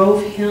what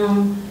drove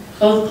him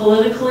both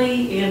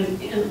politically and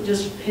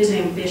just his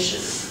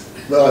ambition?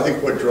 Well, I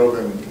think what drove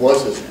him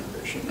was his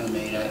ambition. And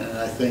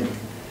I think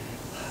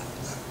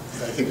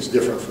it's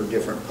different for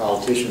different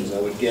politicians,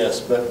 I would guess.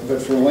 But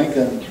for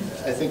Lincoln,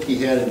 I think he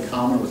had in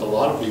common with a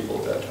lot of people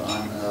at that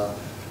time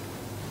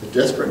the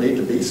desperate need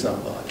to be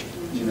somebody.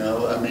 He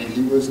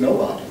was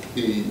nobody.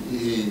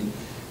 He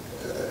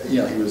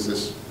you know, he was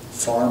this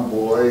farm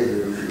boy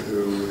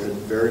who had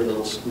very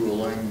little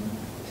schooling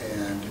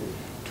and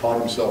taught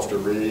himself to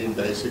read,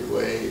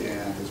 basically,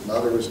 and his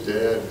mother was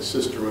dead, his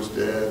sister was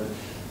dead.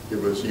 It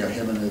was, you know,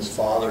 him and his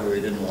father who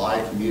he didn't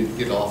like, he needed to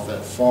get off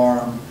that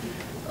farm.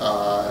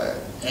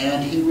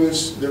 And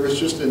there was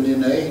just an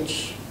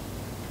innate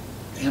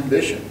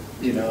ambition,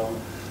 you know.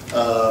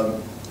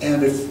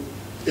 And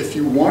if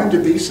you wanted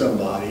to be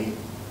somebody,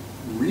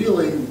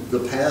 really the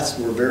paths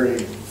were very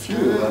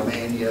few. I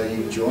mean, you know,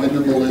 you joined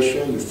the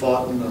militia, you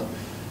fought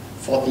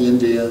the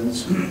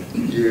Indians,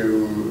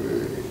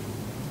 you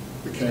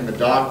became a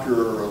doctor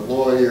or a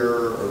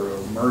lawyer or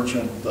a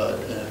merchant, but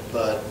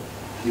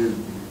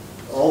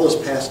all those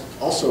paths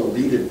also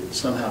leaded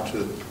somehow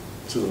to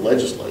the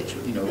legislature,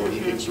 you know, where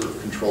you could sort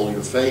of control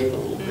your fate a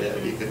little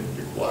bit. You could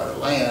acquire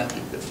land. I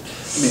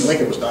mean,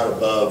 Lincoln was not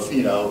above,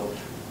 you know,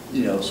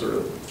 sort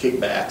of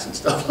kickbacks and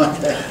stuff like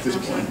that at this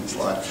point in his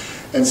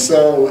life. And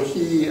so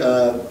he, you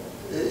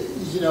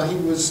know, he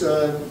was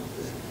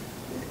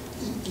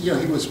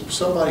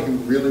somebody who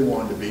really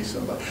wanted to be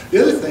somebody.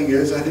 The other thing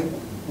is, I think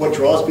what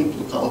draws people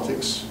to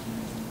politics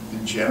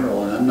in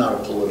general, and I'm not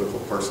a political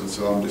person,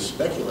 so I'm just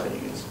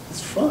speculating, is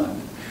it's fun.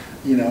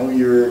 You know,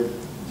 you're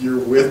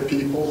with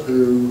people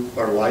who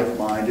are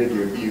like-minded.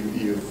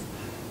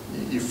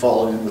 You've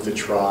fallen in with a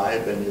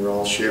tribe, and you're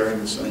all sharing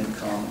the same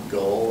common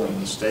goal, and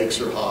the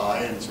stakes are high,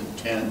 and it's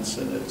intense,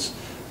 and it's,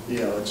 you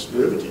know, it's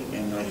riveting.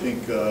 And I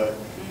think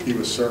he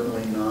was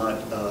certainly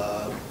not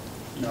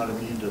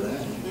immune to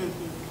that.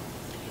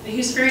 He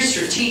was very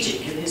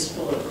strategic in his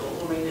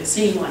political. I mean, it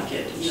seemed like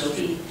it. You know,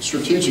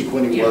 strategic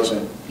when he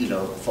wasn't, you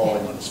know,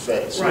 falling on his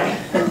face. Right.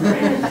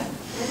 Right.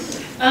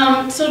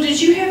 So, did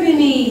you have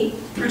any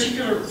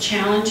particular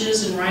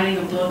challenges in writing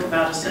a book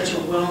about such a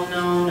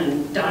well-known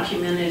and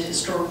documented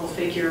historical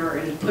figure, or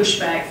any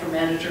pushback from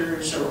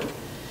editors, or?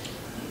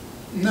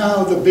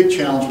 No, the big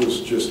challenge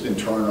was just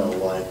internal,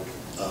 like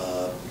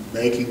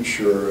making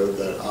sure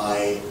that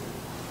I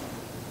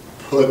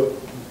put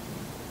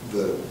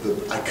the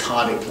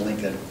iconic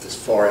Lincoln as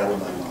far out of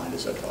my mind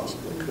as I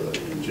possibly could,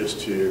 and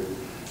just to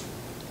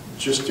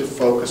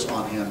focus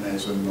on him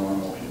as a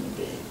normal human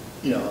being.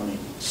 You know, I mean,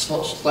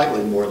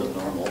 slightly more than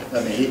normal.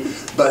 I mean,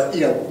 but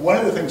you know, one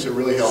of the things that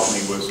really helped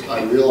me was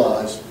I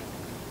realized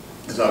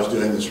as I was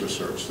doing this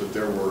research that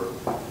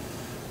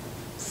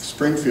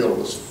Springfield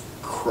was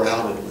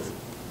crowded with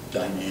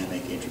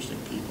dynamic, interesting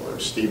people. There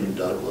was Stephen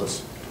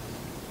Douglas.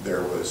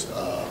 There was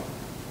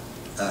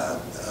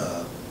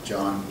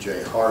John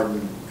J.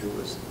 Hardin, who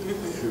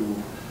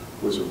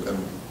was a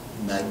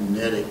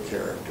magnetic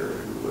character,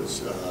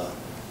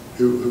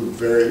 who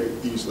very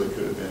easily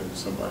could have been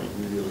somebody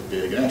really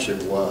big, and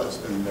actually was.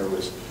 I mean, there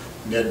was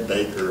Ned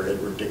Baker,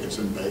 Edward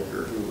Dickinson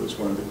Baker, who was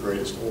one of the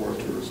greatest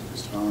orators of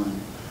his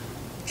time.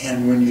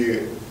 And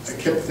I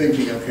kept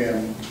thinking, okay,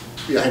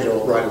 I had to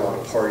write a lot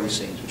of party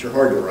scenes, which are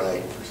hard to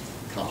write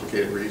for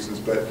complicated reasons,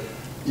 but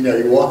you know,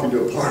 you walk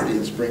into a party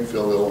in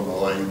Springfield,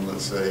 Illinois, in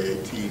let's say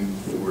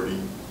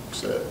 1840,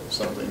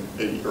 something,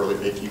 early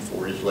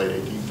 1840s, late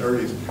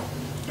 1830s,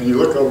 and you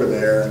look over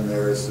there, and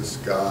there's this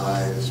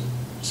guy, this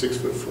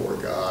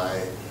 6'4"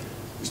 guy.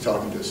 He's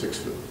talking to a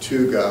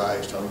 6'2" guy.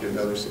 He's talking to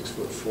another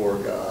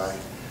 6'4" guy,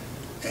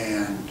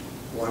 and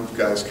one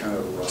guy's kind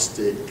of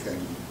rustic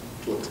and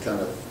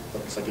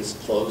looks like his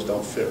clothes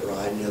don't fit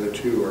right, and the other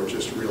two are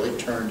just really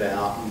turned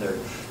out, and they're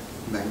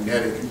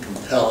magnetic and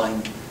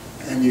compelling.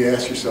 And you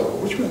ask yourself, well,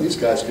 which one of these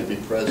guys could be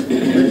president?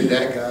 Maybe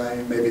that guy,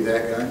 maybe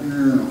that guy.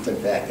 No, I don't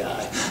think that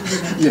guy.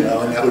 You know,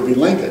 and that would be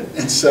Lincoln.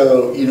 And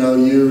so, you know,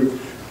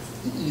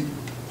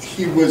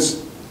 he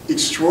was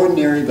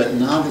extraordinary, but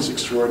not as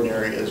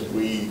extraordinary as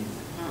we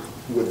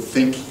would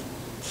think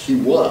he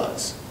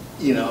was.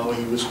 You know,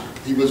 he was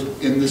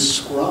in this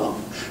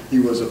scrum. He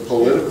was a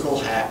political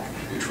hack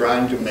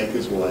trying to make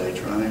his way,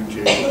 trying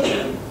to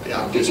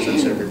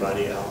outdistance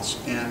everybody else.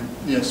 And,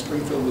 you know,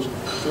 Springfield was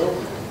filled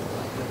with it.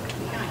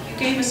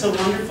 Gave us a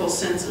wonderful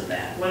sense of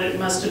that, what it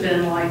must have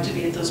been like to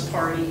be at those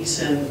parties,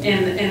 and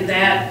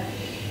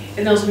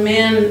those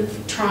men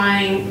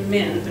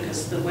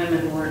because the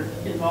women weren't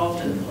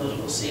involved in the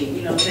political scene,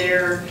 you know,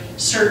 their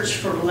search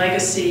for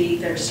legacy,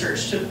 their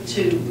search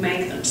to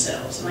make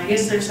themselves. And I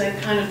guess there's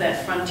that kind of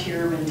that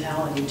frontier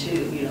mentality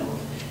too, you know,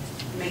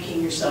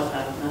 making yourself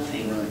out of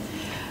nothing. Right.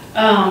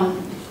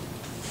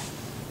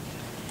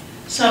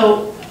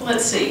 So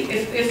let's see,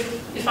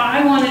 if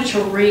I wanted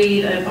to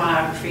read a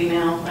biography,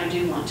 now I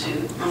do want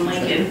to, on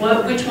Lincoln,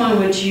 which one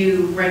would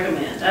you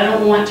recommend? I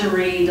don't want to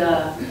read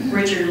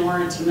Richard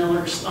Lawrence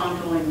Miller's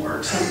ongoing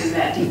work, something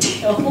that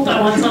detailed. I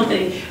want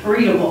something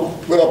readable.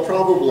 Well,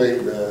 probably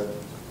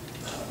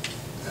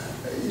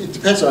it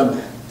depends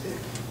on,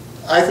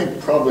 I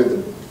think probably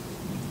the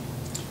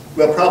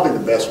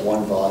best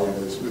one volume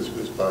is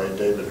by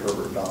David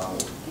Herbert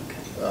Donald.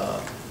 Okay.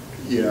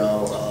 You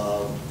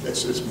know,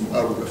 it's a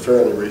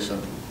fairly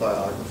recent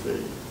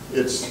biography.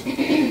 It's,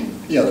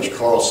 you know, there's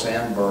Carl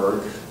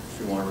Sandburg, if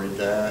you want to read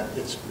that.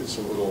 It's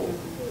a little,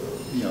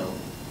 you know,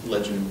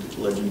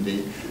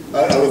 legendy.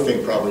 I would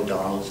think probably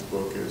Donald's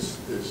book is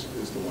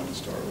the one to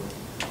start with.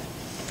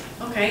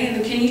 Okay,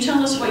 and can you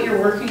tell us what you're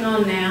working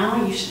on now? I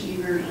know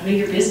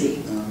you're busy.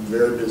 I'm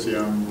very busy.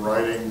 I'm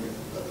writing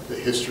the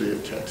history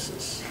of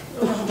Texas.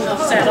 Is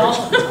that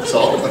all? That's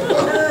all.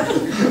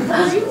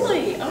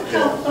 Really? Oh,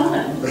 how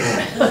fun.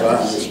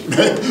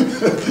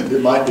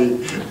 It might be,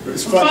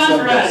 it's fun Fun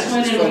for us someday.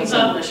 when It's we fun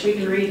someday. publish, we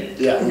can read it.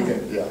 Yeah, you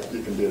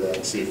can do that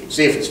and see if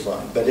it's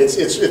fun. But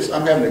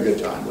I'm having a good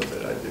time with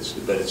it.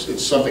 But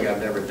it's something I've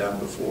never done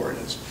before, and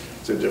it's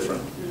a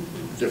different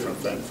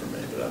thing for me.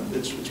 But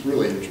it's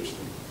really interesting.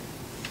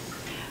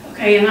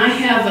 Okay, and I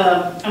have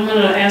I'm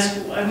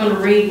going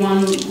to read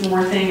one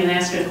more thing and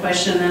ask a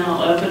question, then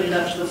I'll open it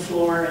up to the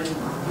floor. And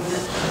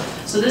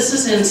so this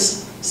is in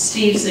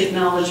Steve's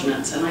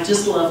acknowledgments, and I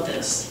just love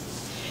this.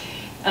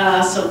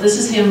 So this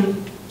is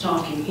him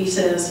talking. He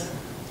says,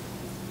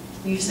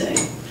 you say,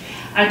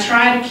 I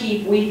try to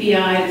keep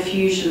weepy-eyed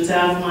effusions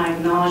out of my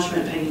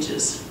acknowledgement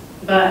pages,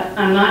 but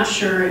I'm not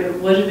sure it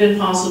would have been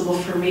possible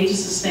for me to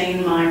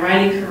sustain my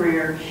writing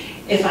career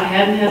if I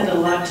hadn't had the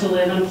luck to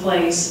live in a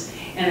place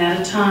and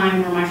at a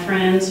time where my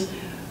friends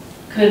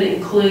could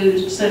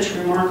include such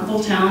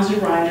remarkable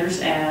talented writers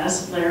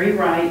as Larry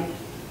Wright,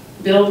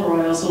 Bill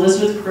Broyles,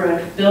 Elizabeth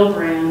Crook, Bill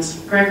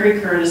Brands,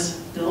 Gregory Curtis,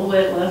 Bill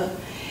Whitliff,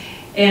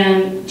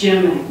 and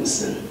Jim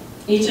Magnuson.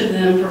 Each of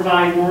them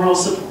provide moral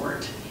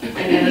support and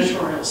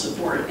editorial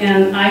support.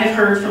 And I have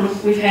heard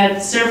we've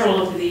had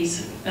several of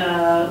these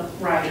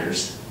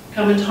writers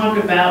come and talk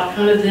about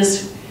kind of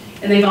this,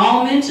 and they've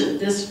all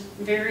mentioned this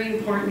very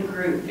important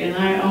group. And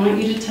I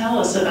want you to tell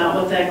us about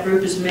what that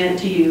group has meant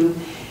to you.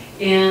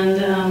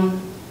 And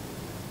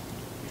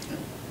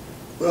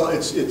well,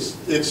 it's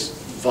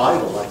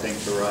vital, I think,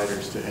 for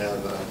writers to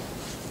have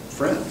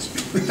friends.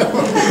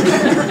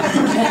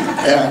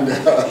 And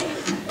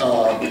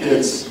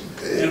it's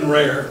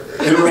rare.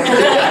 Yeah,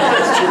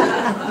 that's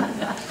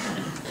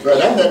true. But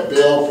I met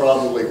Bill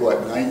probably,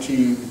 what,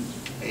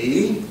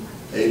 1980,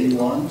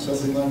 81,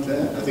 something like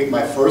that. I think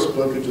my first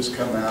book had just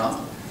come out.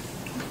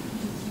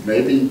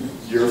 Maybe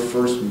your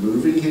first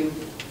movie had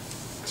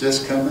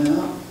just come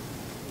out.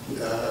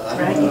 I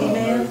don't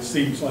know. It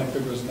seems like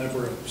there was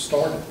never a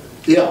start.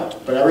 Yeah,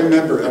 but I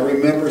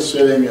remember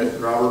sitting at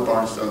Robert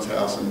Barnstone's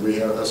house, and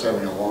us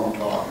having a long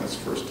talk, and it's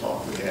the first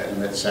talk we had, and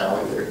met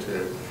Sally there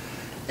too.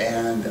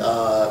 And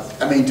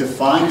I mean, to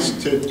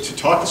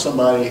talk to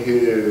somebody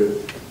who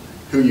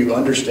you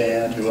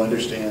understand, who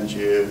understands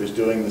you, who's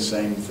doing the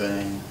same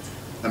thing.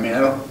 I mean, I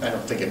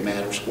don't think it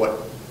matters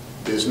what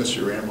business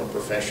you're in, what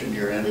profession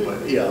you're in,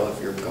 but you know, if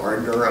you're a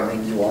gardener, I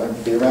mean, you want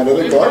to be around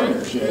other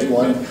gardeners. You know, you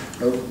want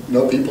to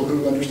know people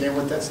who understand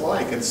what that's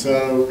like. And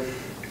so,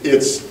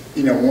 it's,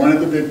 you know, one of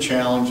the big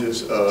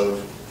challenges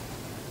of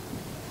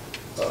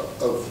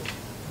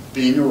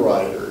being a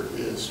writer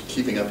is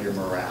keeping up your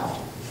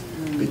morale,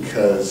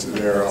 because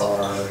there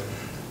are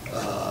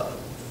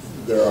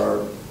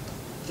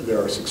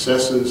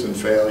successes and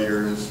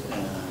failures,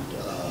 and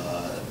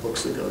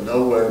books that go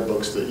nowhere,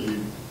 books that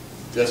you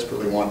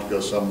desperately want to go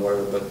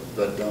somewhere, but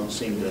don't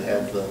seem to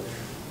have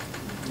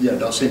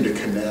don't seem to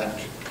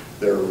connect.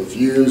 There are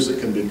reviews that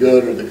can be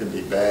good or that can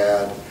be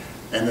bad,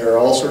 and there are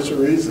all sorts of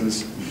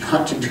reasons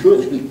not to do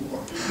it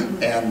anymore.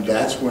 And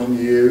that's when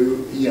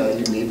you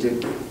need to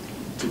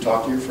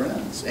talk to your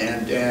friends,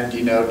 and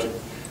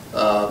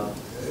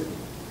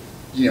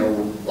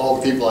all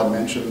the people I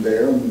mentioned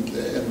there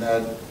in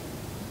that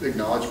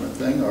acknowledgement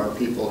thing are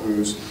people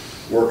whose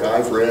work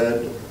I've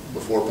read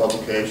before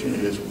publication,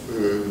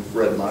 who've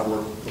read my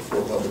work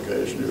before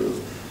publication, who've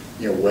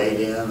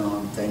weighed in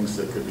on things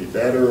that could be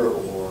better,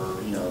 or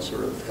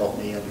sort of helped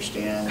me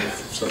understand if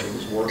something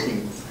was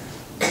working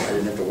I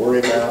didn't have to worry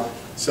about.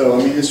 So I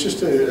mean, it's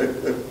just a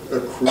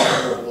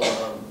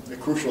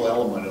crucial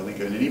element, I think,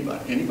 in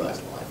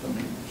anybody's life. I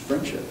mean,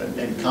 friendship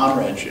and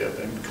comradeship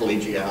and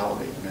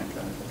collegiality and that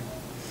kind of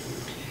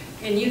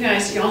thing. And you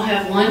guys, y'all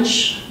have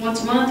lunch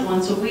once a month,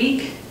 once a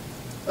week?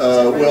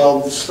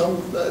 Well, some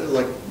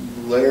like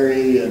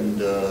Larry and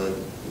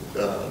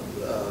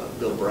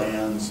Bill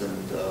Brands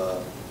and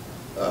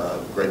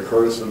Greg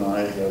Curtis and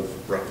I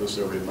have breakfast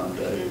every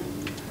Monday.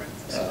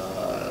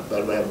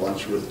 But we have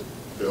lunch with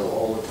Bill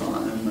all the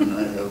time, and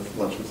I have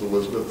lunch with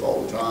Elizabeth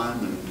all the time,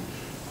 and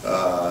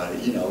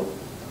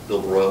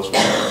Bill Broyles.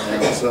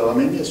 And so I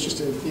mean, it's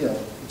just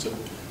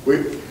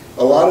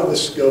a lot of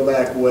us go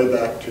way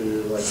back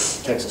to like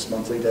Texas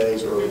Monthly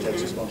days or early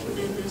Texas Monthly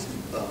days.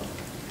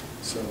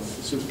 So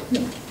it's just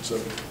so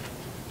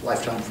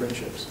lifetime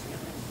friendships.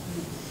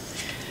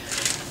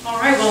 All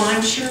right, well,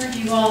 I'm sure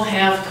you all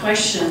have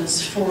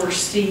questions for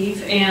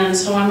Steve, and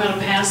so I'm going to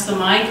pass the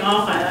mic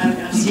off.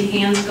 I see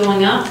hands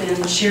going up,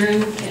 and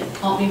Sharon can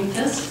help me with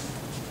this.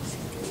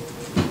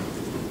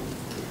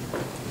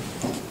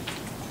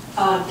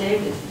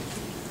 David.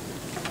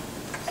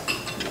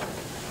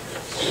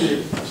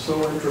 Steve,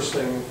 so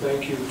interesting.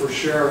 Thank you for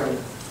sharing.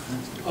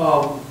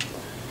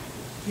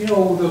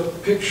 The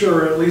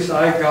picture, at least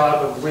I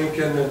got, of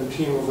Lincoln and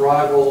Team of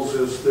Rivals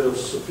is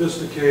this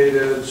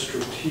sophisticated,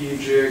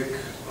 strategic,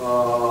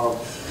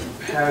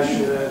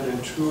 passionate,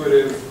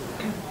 intuitive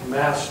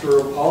master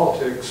of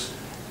politics.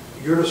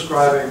 You're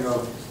describing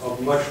a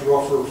a much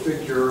rougher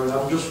figure, and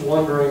I'm just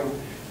wondering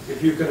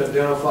if you can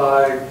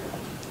identify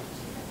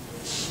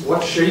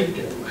what shaped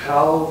him.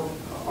 How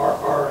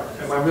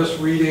am I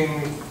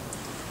misreading?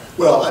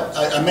 Well,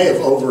 I may have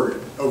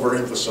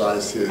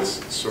overemphasized his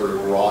sort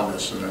of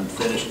rawness and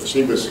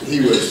unfinishedness.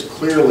 He was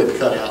clearly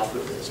cut out for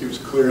this. He was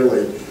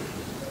clearly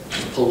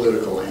a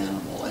political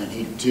animal, and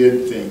he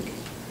did think,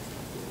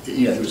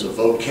 you know, he was a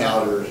vote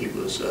counter, he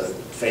was a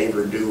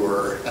favor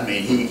doer. I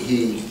mean,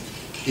 he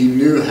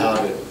knew how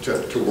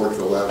to work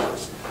the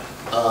levers.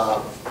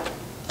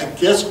 I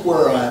guess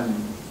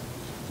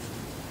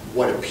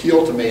what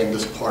appealed to me in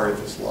this part of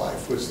his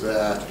life was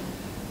that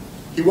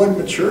he wasn't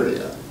mature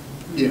yet,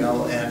 you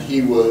know, and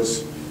he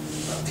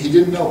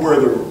didn't know where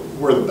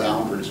the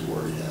boundaries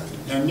were yet.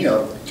 And, you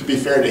know, to be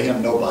fair to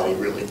him, nobody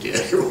really did.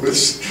 It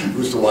was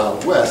the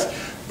Wild West.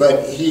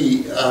 But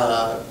he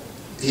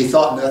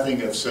thought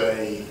nothing of,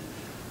 say,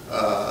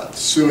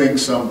 suing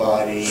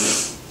somebody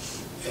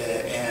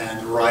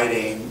and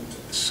running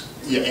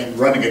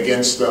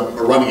against them,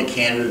 or running a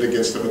candidate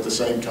against them at the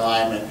same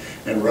time,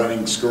 and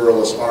running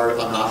scurrilous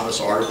anonymous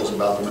articles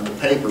about them in the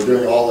paper,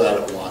 doing all that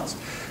at once.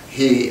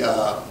 He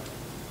got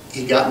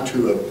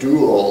into a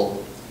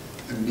duel,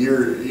 a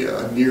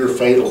near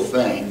fatal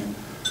thing,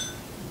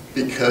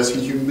 because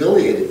he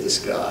humiliated this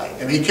guy.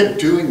 I mean, he kept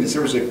doing this.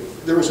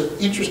 There was an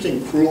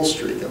interesting cruel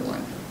streak in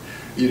Lincoln,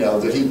 you know,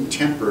 that he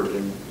tempered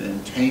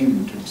and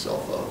tamed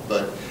himself of.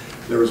 But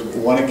there was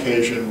one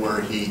occasion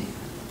where he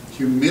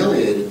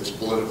humiliated this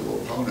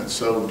political opponent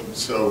so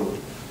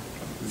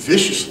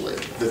viciously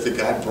that the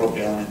guy broke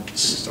down and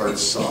started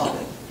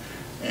sobbing.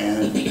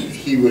 And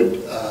he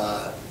would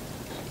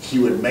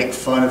make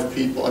fun of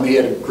people. I mean, he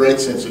had a great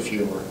sense of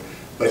humor,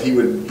 but he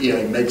would, you know,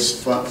 he makes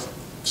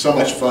so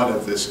much fun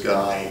of this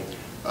guy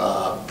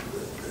that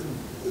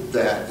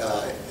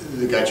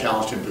the guy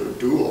challenged him to a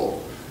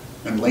duel,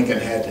 and Lincoln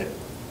had to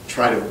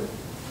try to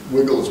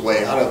wiggle his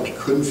way out of it. He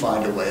couldn't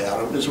find a way out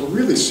of it. It was a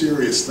really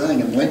serious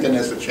thing, and Lincoln,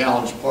 as the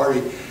challenged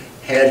party,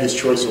 had his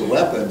choice of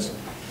weapons,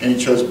 and he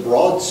chose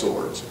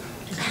broadswords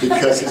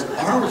because his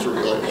arms were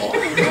really long.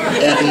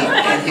 And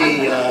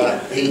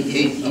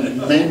he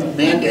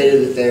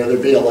mandated that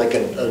there'd be like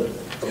a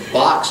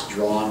box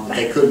drawn that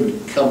they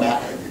couldn't come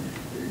out,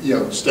 you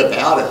know, step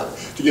out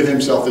of, to give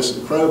himself this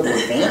incredible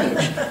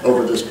advantage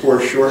over this poor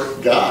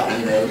short guy,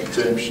 you know,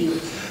 to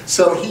shoot.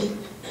 So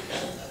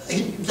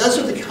those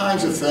are the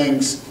kinds of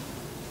things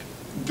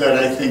that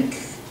I think,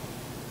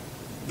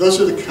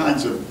 those are the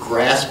kinds of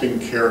grasping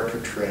character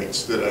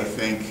traits that I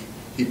think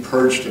he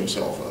purged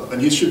himself of.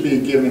 And he should be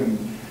given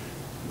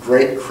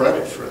great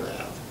credit for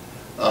that,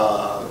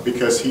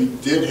 because he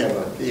did have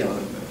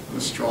a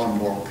strong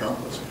moral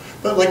compass.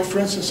 But like, for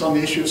instance, on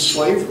the issue of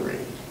slavery,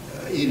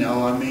 you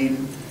know, I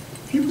mean,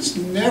 he was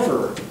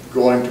never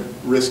going to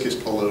risk his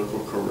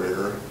political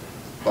career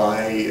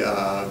by,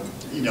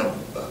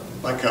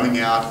 by coming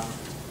out,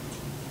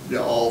 you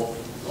know,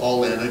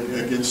 all in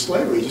against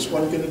slavery. He just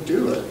wasn't going to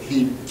do it.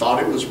 He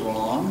thought it was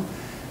wrong.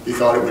 He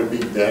thought it would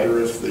be better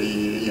if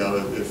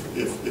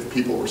if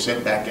people were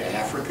sent back to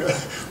Africa.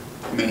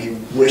 I mean, he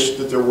wished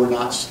that there was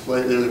not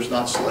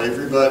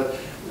slavery. But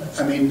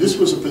I mean, this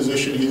was a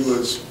position he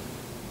was,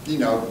 you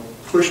know,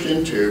 pushed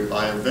into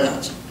by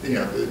events, you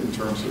know, in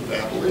terms of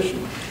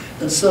abolition.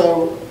 And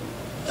so,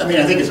 I mean,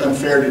 I think it's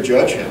unfair to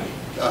judge him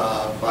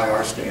by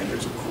our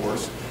standards, of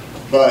course.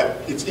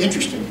 But it's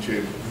interesting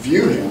to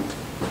view him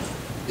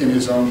in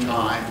his own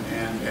time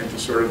and to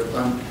sort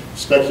of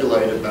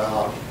speculate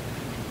about,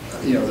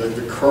 you know,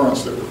 the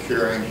currents that were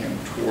carrying him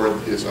toward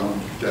his own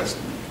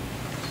destiny.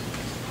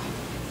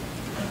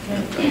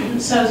 Okay.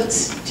 So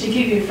to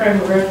give you a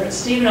frame of reference,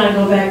 Steve and I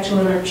go back to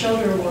when our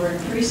children were in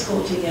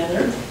preschool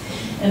together,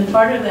 and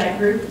part of that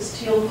group is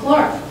Chez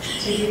Clark,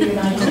 to give you an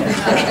idea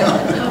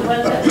of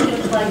what that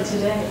looks like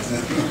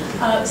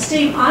today.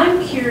 Steve,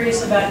 I'm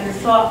curious about your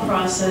thought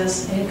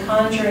process in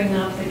conjuring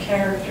up the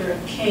character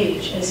of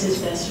Cage as his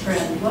best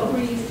friend. What were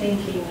you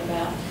thinking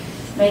about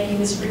making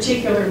this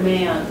particular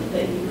man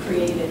that you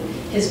created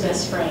his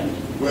best friend?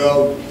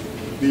 Well,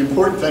 the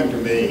important thing to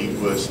me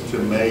was to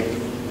make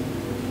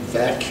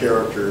that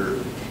character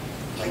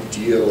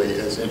ideally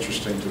as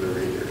interesting to the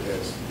reader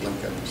as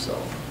Lincoln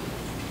himself.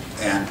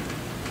 And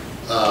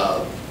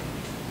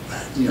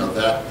you know,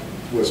 that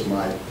was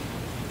my,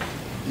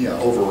 you know,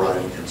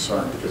 overriding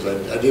concern, because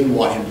I didn't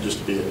want him just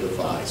to be a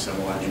device. I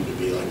wanted him to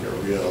be like a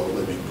real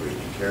living,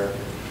 breathing character.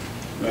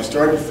 And I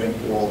started to think,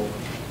 well,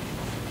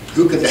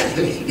 who could that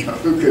be? You know,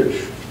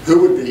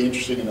 who would be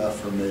interesting enough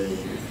for me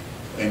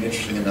and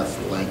interesting enough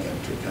for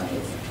Lincoln to kind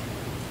of,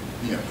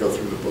 you know, go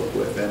through the book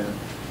with. And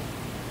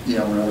you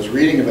know, when I was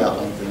reading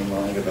about Lincoln and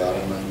learning about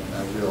him,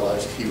 I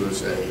realized he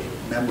was a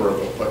member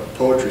of a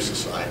poetry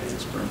society in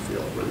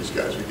Springfield, where these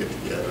guys would get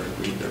together and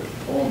read their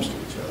poems to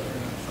each other.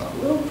 And I thought,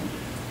 well,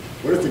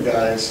 what if the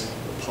guy's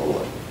a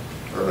poet?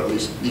 Or at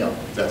least, you know,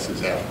 that's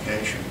his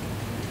application.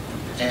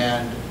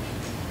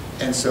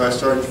 And so I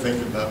started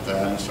thinking about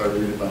that, and I started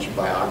reading a bunch of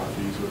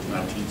biographies with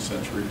 19th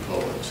century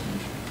poets and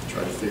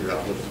tried to figure out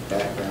what his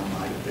background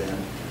might have been.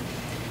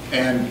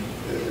 And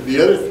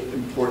the other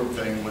important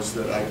thing was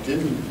that I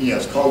didn't, you know,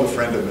 it's called A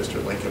Friend of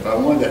Mr. Lincoln, but I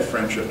wanted that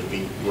friendship to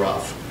be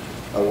rough.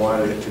 I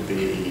wanted it to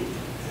be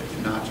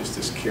not just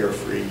this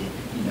carefree,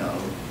 you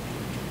know,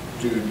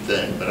 dude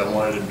thing, but I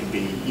wanted it to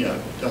be, you know,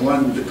 I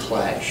wanted them to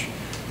clash,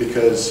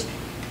 because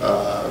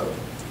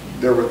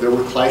there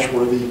were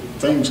clash-worthy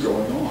things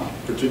going on,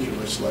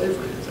 particularly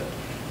slavery.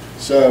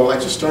 So I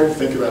just started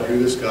thinking about who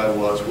this guy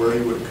was, where he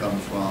would have come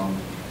from,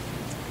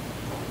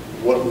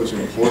 what was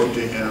important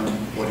to him,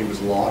 what he was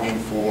longing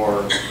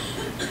for,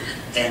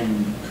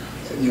 and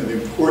you know,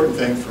 the important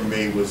thing for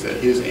me was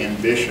that his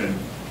ambition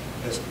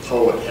as a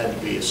poet had to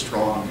be as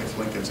strong as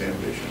Lincoln's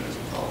ambition as a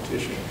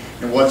politician.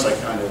 And once I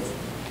kind of,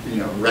 you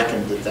know,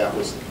 reckoned that that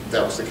was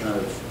the kind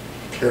of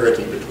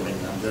parity between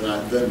them,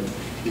 then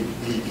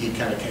he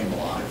kind of came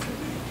alive for me.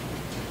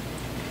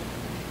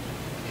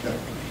 Yeah.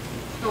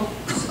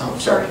 Oh,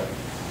 sorry.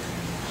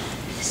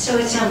 So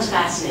it sounds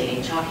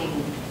fascinating,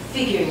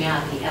 figuring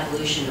out the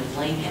evolution of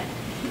Lincoln.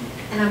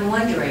 And I'm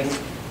wondering,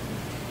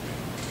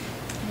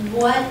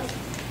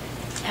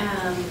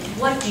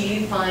 what do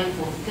you find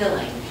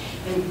fulfilling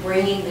in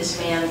bringing this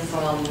man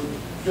from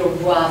the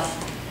rough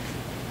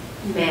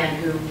man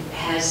who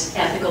has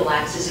ethical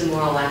lapses and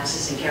moral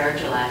lapses and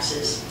character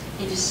lapses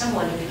into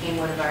someone who became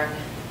one of our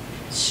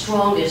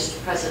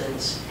strongest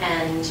presidents?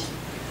 And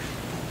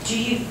do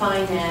you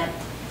find that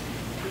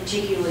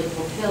particularly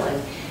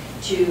fulfilling,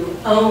 to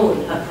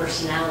own a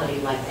personality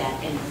like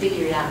that and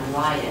figure it out and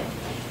ride it?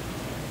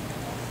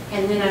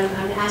 And then I'm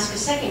going to ask a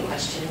second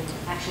question,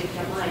 actually, if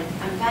you don't mind.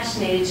 I'm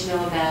fascinated to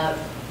know about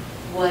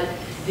what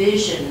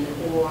vision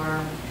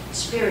or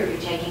spirit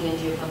you're taking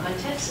into your book on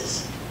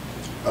Texas.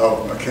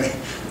 Oh, okay.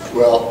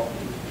 Well,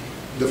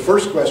 the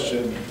first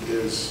question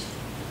is,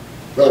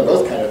 well, they're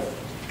both kind of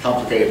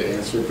complicated to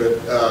answer,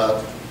 but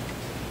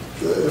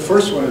the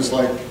first one is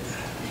like,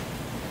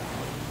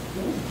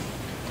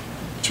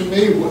 to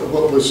me,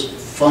 what was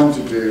fun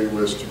to do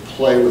was to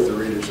play with the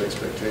reader's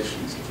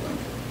expectations of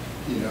Lincoln,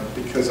 you know,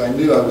 because I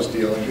knew I was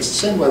dealing, it's the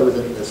same way with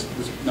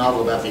this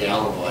novel about the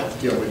Alamo. I was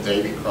dealing with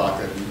Davy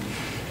Crockett and,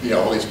 you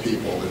know, all these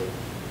people that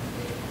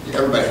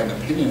everybody had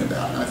an opinion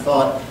about. And I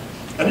thought,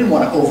 I didn't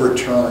want to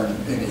overturn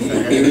anything.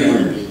 I didn't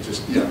want to be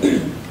just, you know,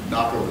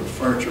 knock over the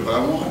furniture, but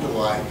I wanted to,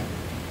 like,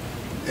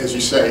 as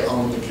you say,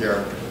 own the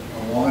character.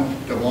 I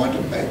wanted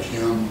to make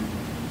him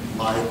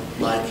my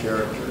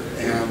character.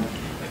 And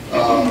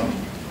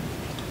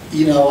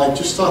you know, I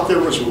just thought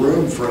there was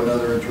room for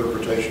another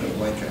interpretation of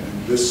Lincoln,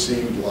 and this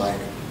seemed like,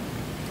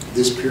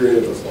 this period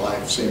of his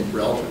life seemed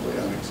relatively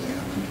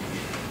unexamined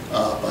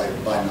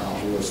by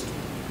novelists.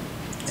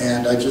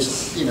 And I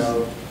just, you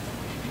know,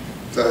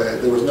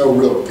 there was no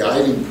real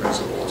guiding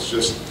principle. It's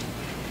just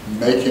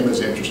make him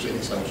as interesting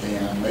as I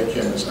can, make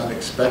him as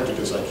unexpected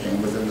as I can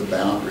within the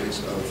boundaries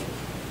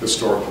of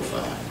historical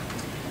fact.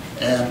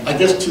 And I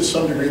guess to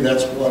some degree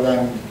that's what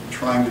I'm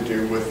trying to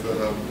do with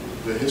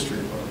the history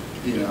book.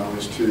 You know,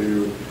 is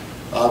to,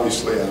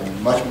 obviously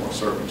I'm much more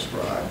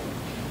circumscribed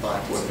by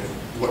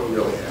what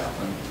really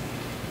happened.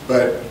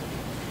 But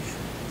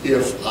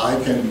if I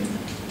can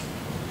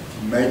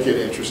make it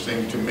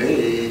interesting to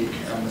me,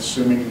 I'm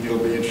assuming it'll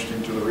be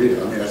interesting to the reader.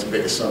 I mean, that's a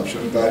big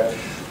assumption, but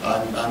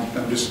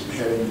I'm just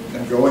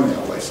I'm going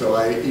that way. So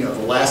you know,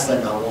 the last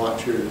thing I want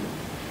to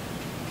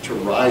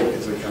write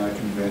is a kind of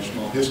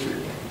conventional history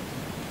book.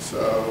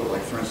 So,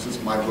 like for instance,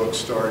 my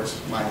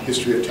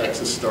history of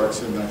Texas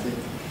starts in, I think,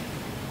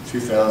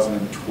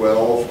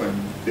 2012, when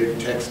Big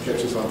Tex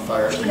catches on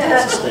fire at the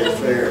Texas State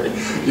Fair.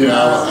 You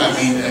know, I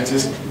mean, I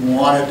just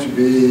want it to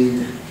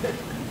be,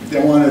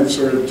 I want to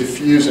sort of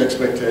diffuse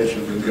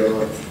expectations and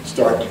go and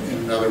start in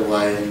another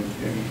way and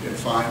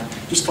find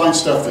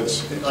stuff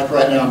that's, like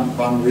right now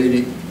I'm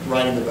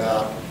writing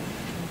about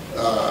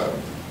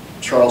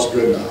Charles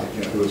Goodnight,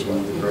 you know, who was one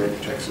of the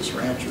great Texas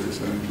ranchers.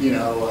 And, you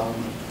know,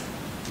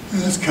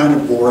 it's kind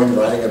of boring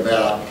writing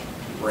about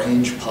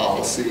range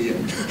policy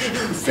and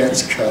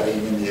fence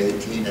cutting in the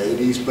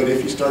 1880s, but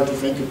if you start to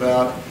think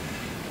about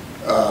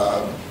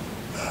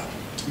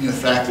you know, the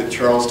fact that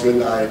Charles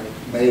Goodnight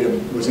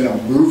was in a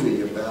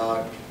movie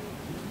about,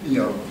 you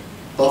know,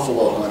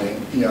 buffalo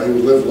hunting, you know, he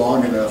lived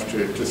long enough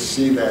to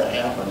see that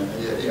happen.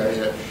 And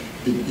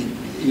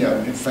you know,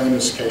 in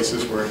famous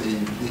cases where he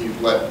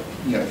let,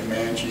 you know,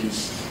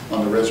 Comanches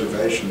on the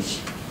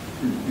reservations,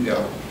 you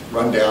know,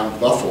 run down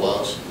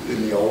buffaloes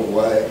in the old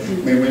way. I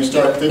mean, when you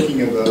start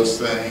thinking of those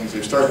things,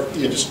 you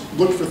just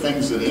look for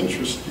things that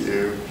interest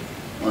you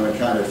on a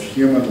kind of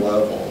human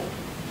level.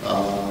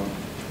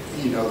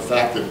 You know, the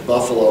fact that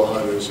buffalo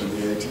hunters in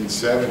the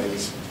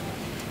 1870s,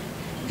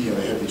 you know,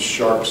 they had these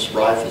Sharps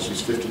rifles,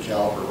 these 50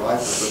 caliber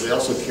rifles, but they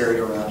also carried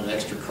around an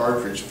extra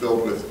cartridge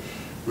filled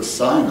with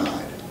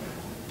cyanide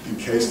in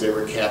case they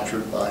were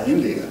captured by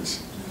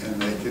Indians,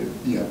 and they could,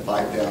 you know,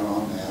 bite down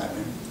on that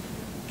and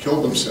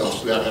kill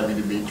themselves without having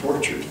to be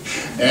tortured.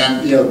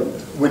 And, you know,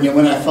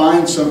 when I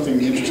find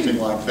something interesting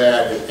like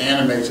that, it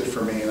animates it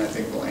for me, and I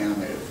think will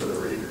animate it for the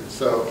reader.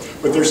 So,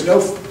 but there's no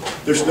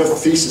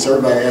thesis.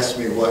 Everybody asks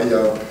me, well, you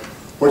know,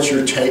 what's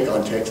your take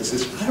on Texas?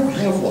 Is I don't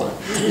have one.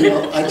 You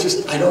know, I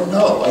don't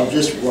know. I'm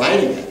just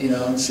writing it, you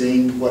know, and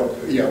seeing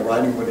what, you know,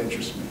 writing what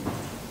interests me.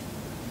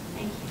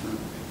 Thank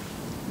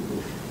you.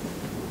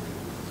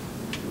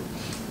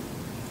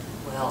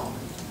 Well,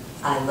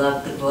 I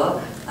love the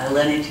book. I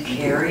lent it to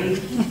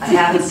Cari. I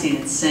haven't seen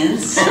it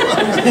since. So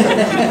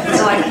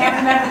I can't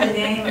remember the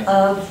name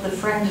of the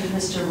friend of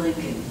Mr.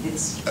 Lincoln.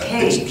 It's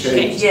Cage. It's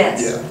Cage.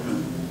 Yes. Yeah.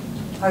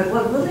 All right,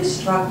 what really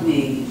struck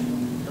me,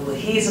 well,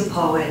 he's a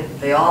poet.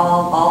 They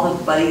all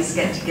the buddies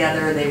get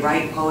together, they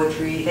write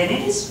poetry, and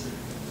it is,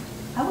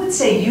 I would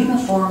say,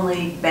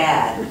 uniformly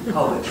bad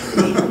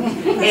poetry.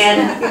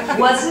 And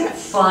was it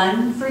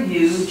fun for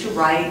you to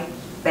write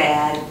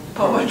bad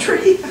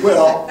poetry?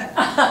 Well,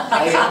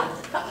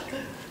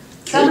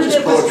 Some of Cage's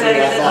it was poetry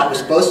better I than thought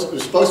others.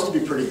 was supposed to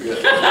be pretty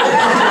good.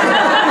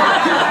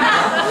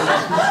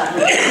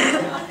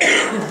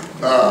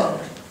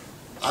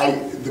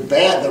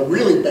 The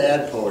really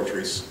bad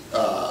poetry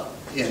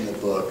in the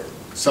book,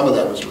 some of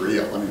that was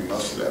real. I mean,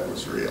 most of that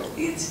was real.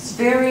 It's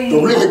very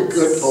The really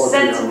good poetry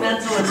I wrote.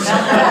 sentimental and melancholy.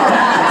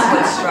 That's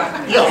what struck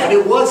me. Yeah, and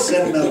it was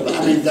sentimental.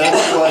 I mean,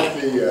 that's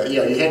what the,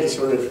 you had to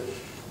sort of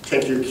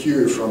take your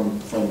cue from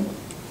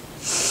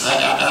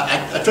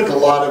I took a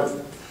lot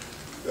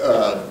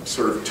of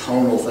sort of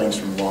tonal things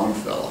from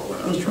Longfellow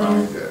when I was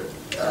trying to.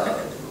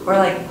 Or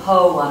like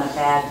Poe on a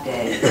bad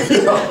day.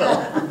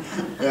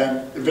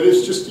 But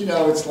it's just, you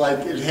know, it's like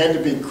it had to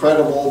be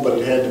credible, but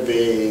it had to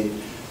be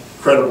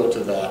credible to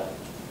that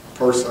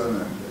person,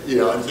 and you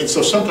know, and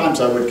so sometimes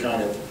I would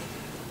kind of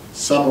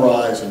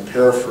summarize and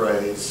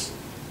paraphrase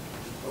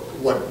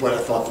what I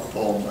thought the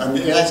poem. I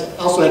mean, I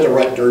also had to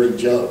write dirty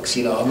jokes,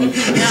 you know. I mean,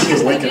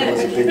 because Lincoln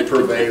was a big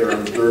purveyor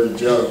of dirty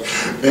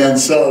jokes, and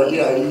so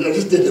yeah, I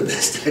just did the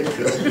best I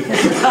could.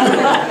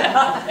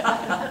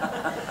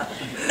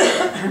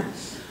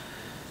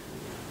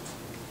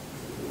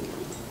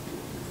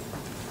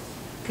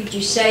 Could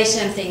you say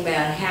something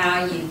about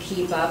how you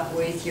keep up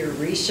with your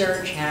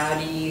research? How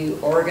do you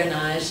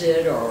organize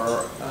it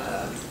or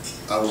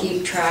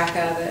keep track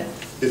of it?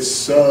 It's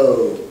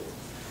so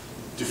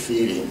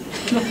defeating.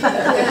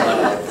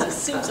 It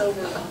seems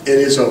overwhelming. It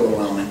is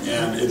overwhelming,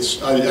 and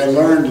I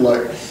learned,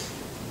 like,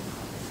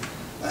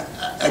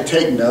 I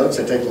take notes,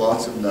 I take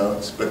lots of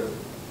notes, but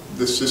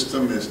the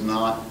system is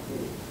not,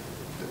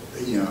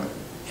 you know,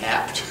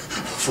 apt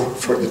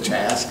for the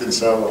task, and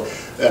so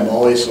I'm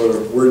always sort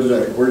of, where did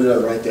I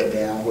write that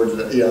down? Where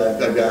did I, you know,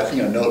 I've got,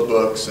 you know,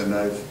 notebooks, and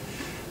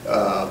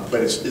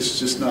but it's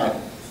just not,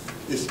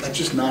 I'm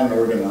just not an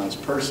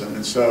organized person,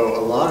 and so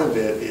a lot of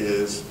it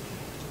is,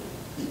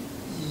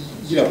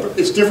 you know,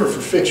 it's different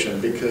for fiction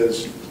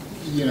because,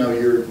 you know,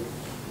 your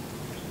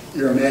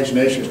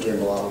imagination is doing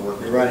a lot of work.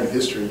 When you're writing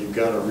history, you've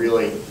got to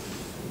really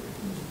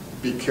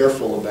be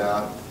careful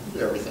about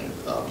everything,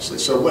 obviously.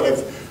 So what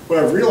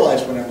I've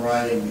realized when I'm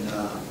writing,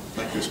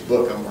 like this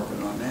book I'm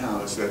working on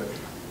now, is that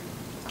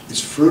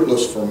it's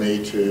fruitless for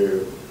me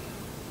to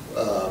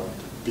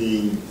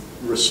be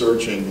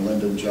researching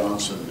Lyndon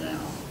Johnson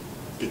now,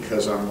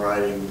 because I'm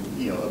writing,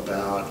 you know,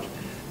 about,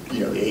 you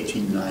know, the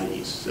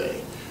 1890s,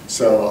 say.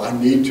 So I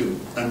need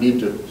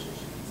to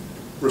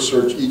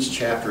research each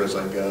chapter as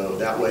I go.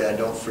 That way I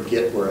don't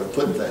forget where I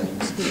put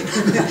things.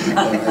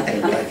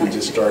 And I can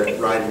just start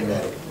writing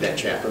that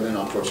chapter, and then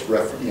I'll, of course,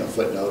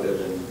 footnote it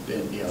and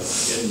you know,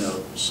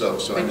 so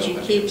I know. But you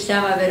keep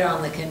some of it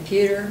on the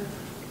computer?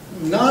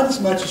 Not as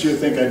much as you would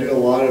think. I do a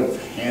lot of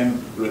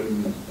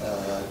handwritten,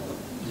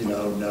 you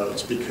know,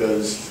 notes,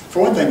 because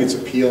for one thing, it's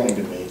appealing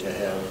to me to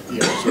have, you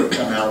know, sort of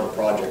come out of a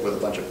project with a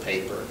bunch of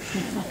paper,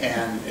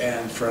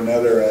 and for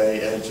another,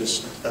 it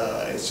just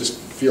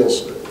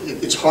feels,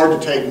 it's hard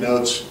to take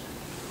notes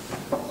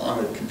on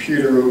a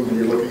computer when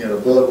you're looking at a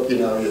book. You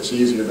know, it's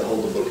easier to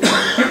hold the book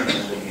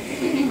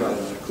and write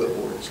on a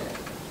clipboard or something.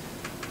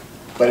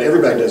 But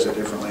everybody does it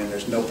differently, and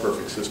there's no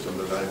perfect system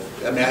that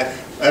I mean, I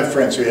have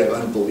friends who have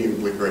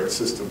unbelievably great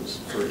systems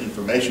for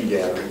information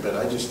gathering, but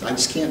I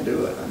just can't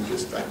do it.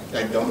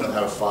 I don't know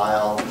how to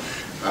file.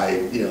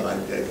 I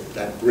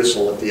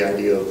bristle at the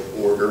idea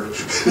of order.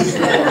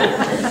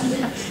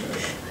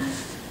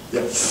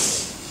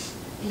 Yes.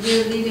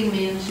 You're leading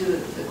me into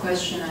the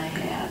question I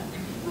had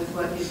with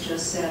what you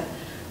just said.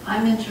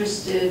 I'm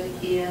interested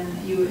in,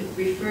 you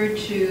referred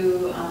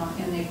to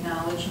in the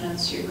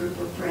acknowledgments your group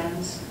of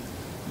friends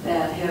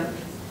that have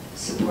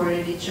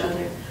supported each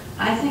other.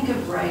 I think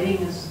of writing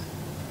as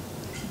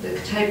the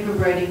type of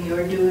writing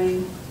you're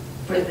doing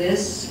for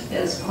this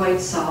as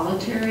quite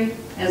solitary,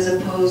 as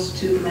opposed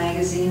to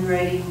magazine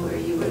writing where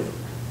you would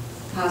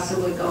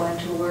possibly go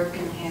into work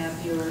and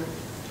have your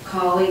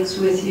colleagues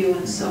with you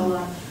and so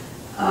on.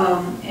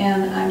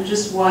 And I'm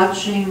just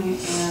watching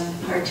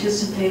and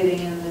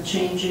participating in the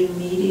changing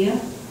media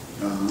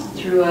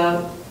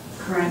throughout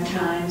current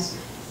times.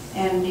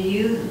 And do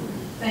you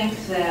think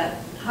that,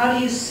 how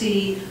do you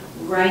see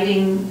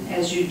writing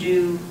as you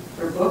do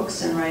for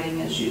books and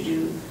writing as you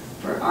do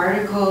for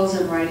articles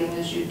and writing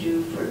as you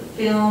do for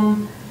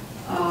film?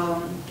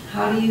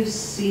 How do you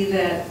see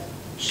that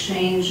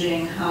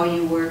changing how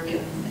you work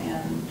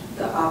and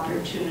the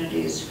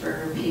opportunities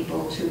for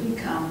people to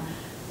become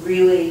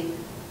really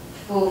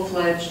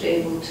full-fledged,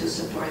 able to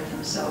support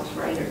themselves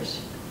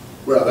writers?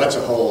 Well, that's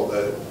a whole,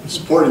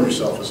 supporting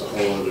yourself is a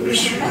whole other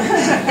issue.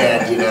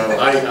 And, you know,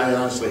 I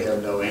honestly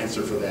have no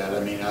answer for that. I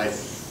mean, I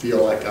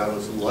feel like I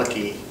was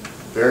lucky,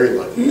 very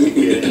lucky, to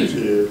get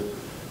into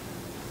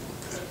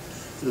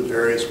the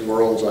various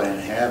worlds I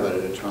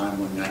inhabit at a time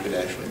when I could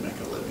actually make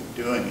a living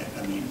doing it.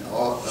 I mean,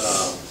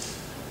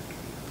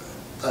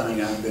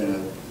 I've been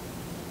a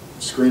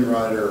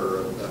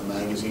screenwriter, a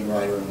magazine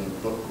writer, and a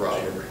book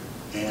writer.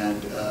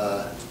 And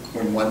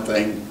when one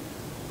thing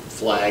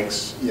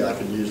flags, yeah, I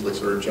can usually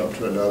sort of jump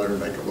to another and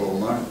make a little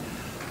money.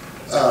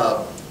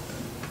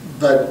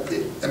 But,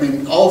 I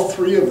mean, all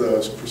three of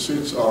those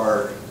pursuits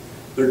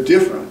they're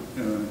different.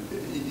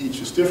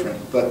 Each is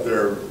different, but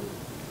they're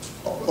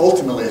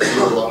ultimately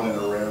you're alone in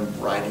a room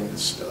writing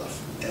this stuff.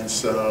 And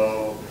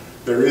so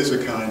there is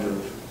a kind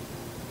of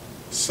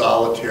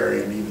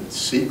solitary and even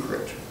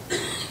secret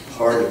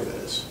part of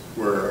this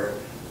where,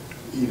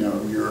 you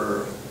know,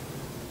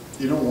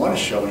 you don't want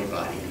to show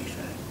anybody anything.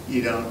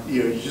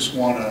 You just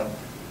want to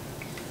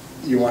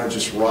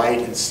just write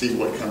and see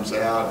what comes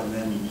out, and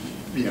then,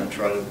 you know,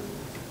 try to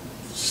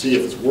see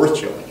if it's worth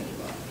showing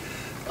anybody.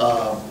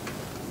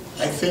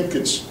 I think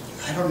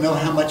I don't know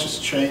how much it's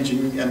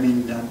changing, I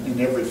mean, in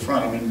every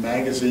front. I mean,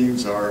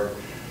 magazines are,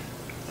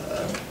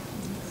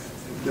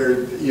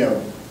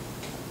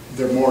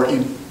 they're more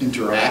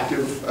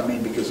interactive, I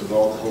mean, because of the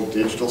whole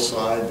digital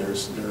side.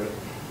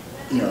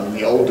 You know, in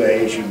the old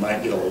days, you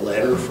might get a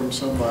letter from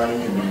somebody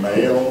in the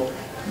mail.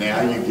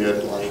 Now you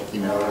get, like,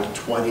 you know,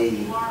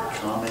 20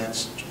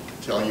 comments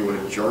telling you what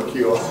a jerk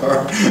you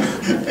are.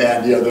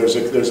 And, you know, there's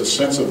a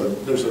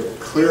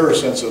clearer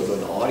sense of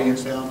an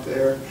audience out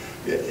there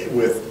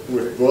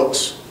with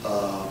books.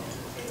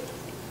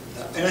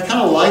 And I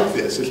kind of like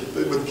this.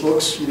 With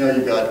books, you know,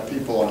 you've got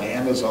people on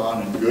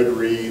Amazon and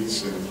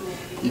Goodreads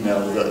and, you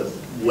know,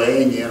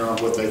 weighing in on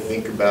what they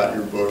think about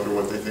your book or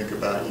what they think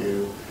about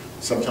you.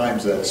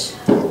 Sometimes that's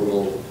a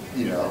little,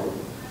 you know,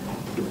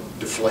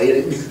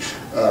 deflating,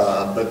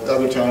 but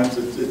other times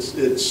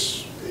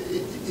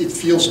it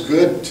feels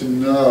good to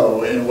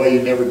know in a way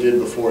you never did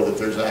before that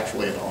there's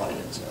actually an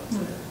audience out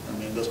there. I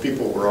mean, those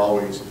people were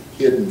always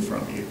hidden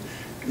from you,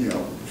 you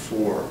know,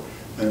 before.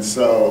 And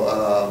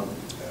so,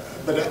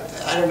 but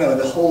I don't know,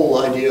 the whole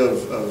idea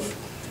of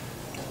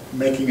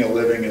making a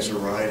living as a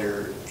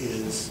writer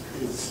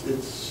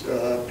it's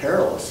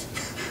perilous,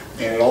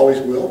 and it always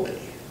will be.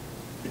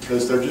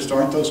 Because there just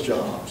aren't those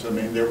jobs. I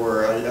mean,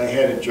 I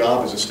had a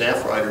job as a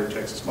staff writer at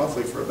Texas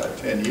Monthly for about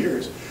 10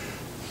 years.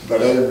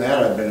 But other than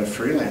that, I've been a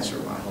freelancer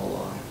my whole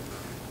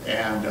life.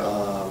 And,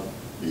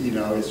 you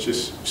know, it's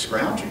just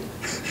scrounging.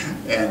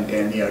 and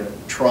you know,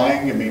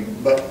 trying, I mean,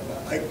 but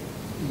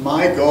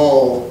my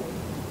goal,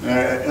 and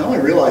I only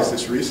realized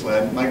this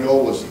recently, my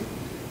goal was,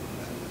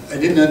 I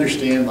didn't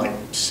understand, like,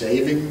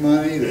 saving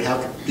money, that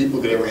how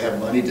people could ever have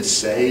money to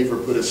save or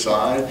put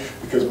aside,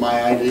 because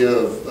my idea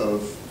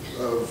of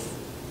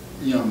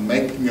you know,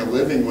 making a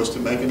living was to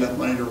make enough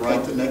money to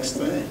write the next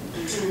thing,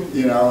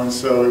 you know, and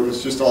so it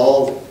was just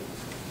all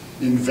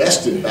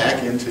invested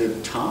back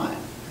into time.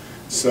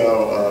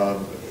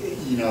 So,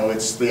 you know,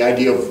 it's the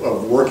idea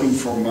of working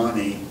for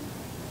money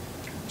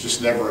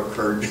just never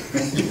occurred to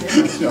me.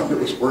 You know, it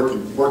was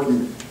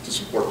working to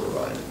support the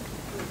writing.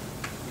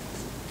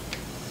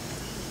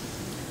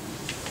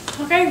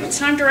 Okay, it's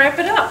time to wrap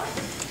it up.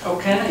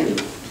 Okay.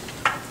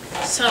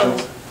 So,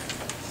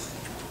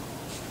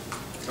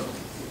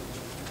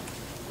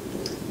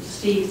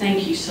 Steve,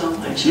 thank you so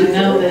much. I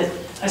know that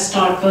I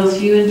stalked both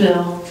you and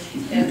Bill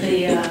at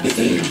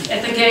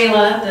the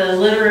gala, the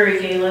literary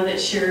gala that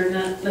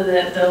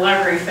that the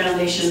Library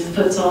Foundation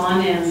puts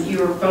on, and you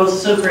were both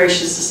so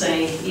gracious to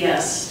say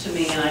yes to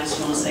me, and I just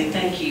want to say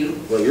thank you.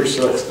 Well, I'm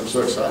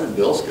so excited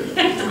Bill's going to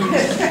be here.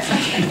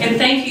 And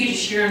thank you to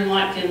Sharon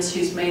Watkins,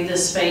 who's made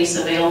this space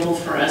available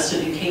for us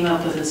and who came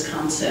up with this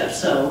concept.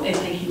 So, and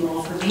thank you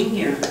all for being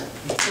here.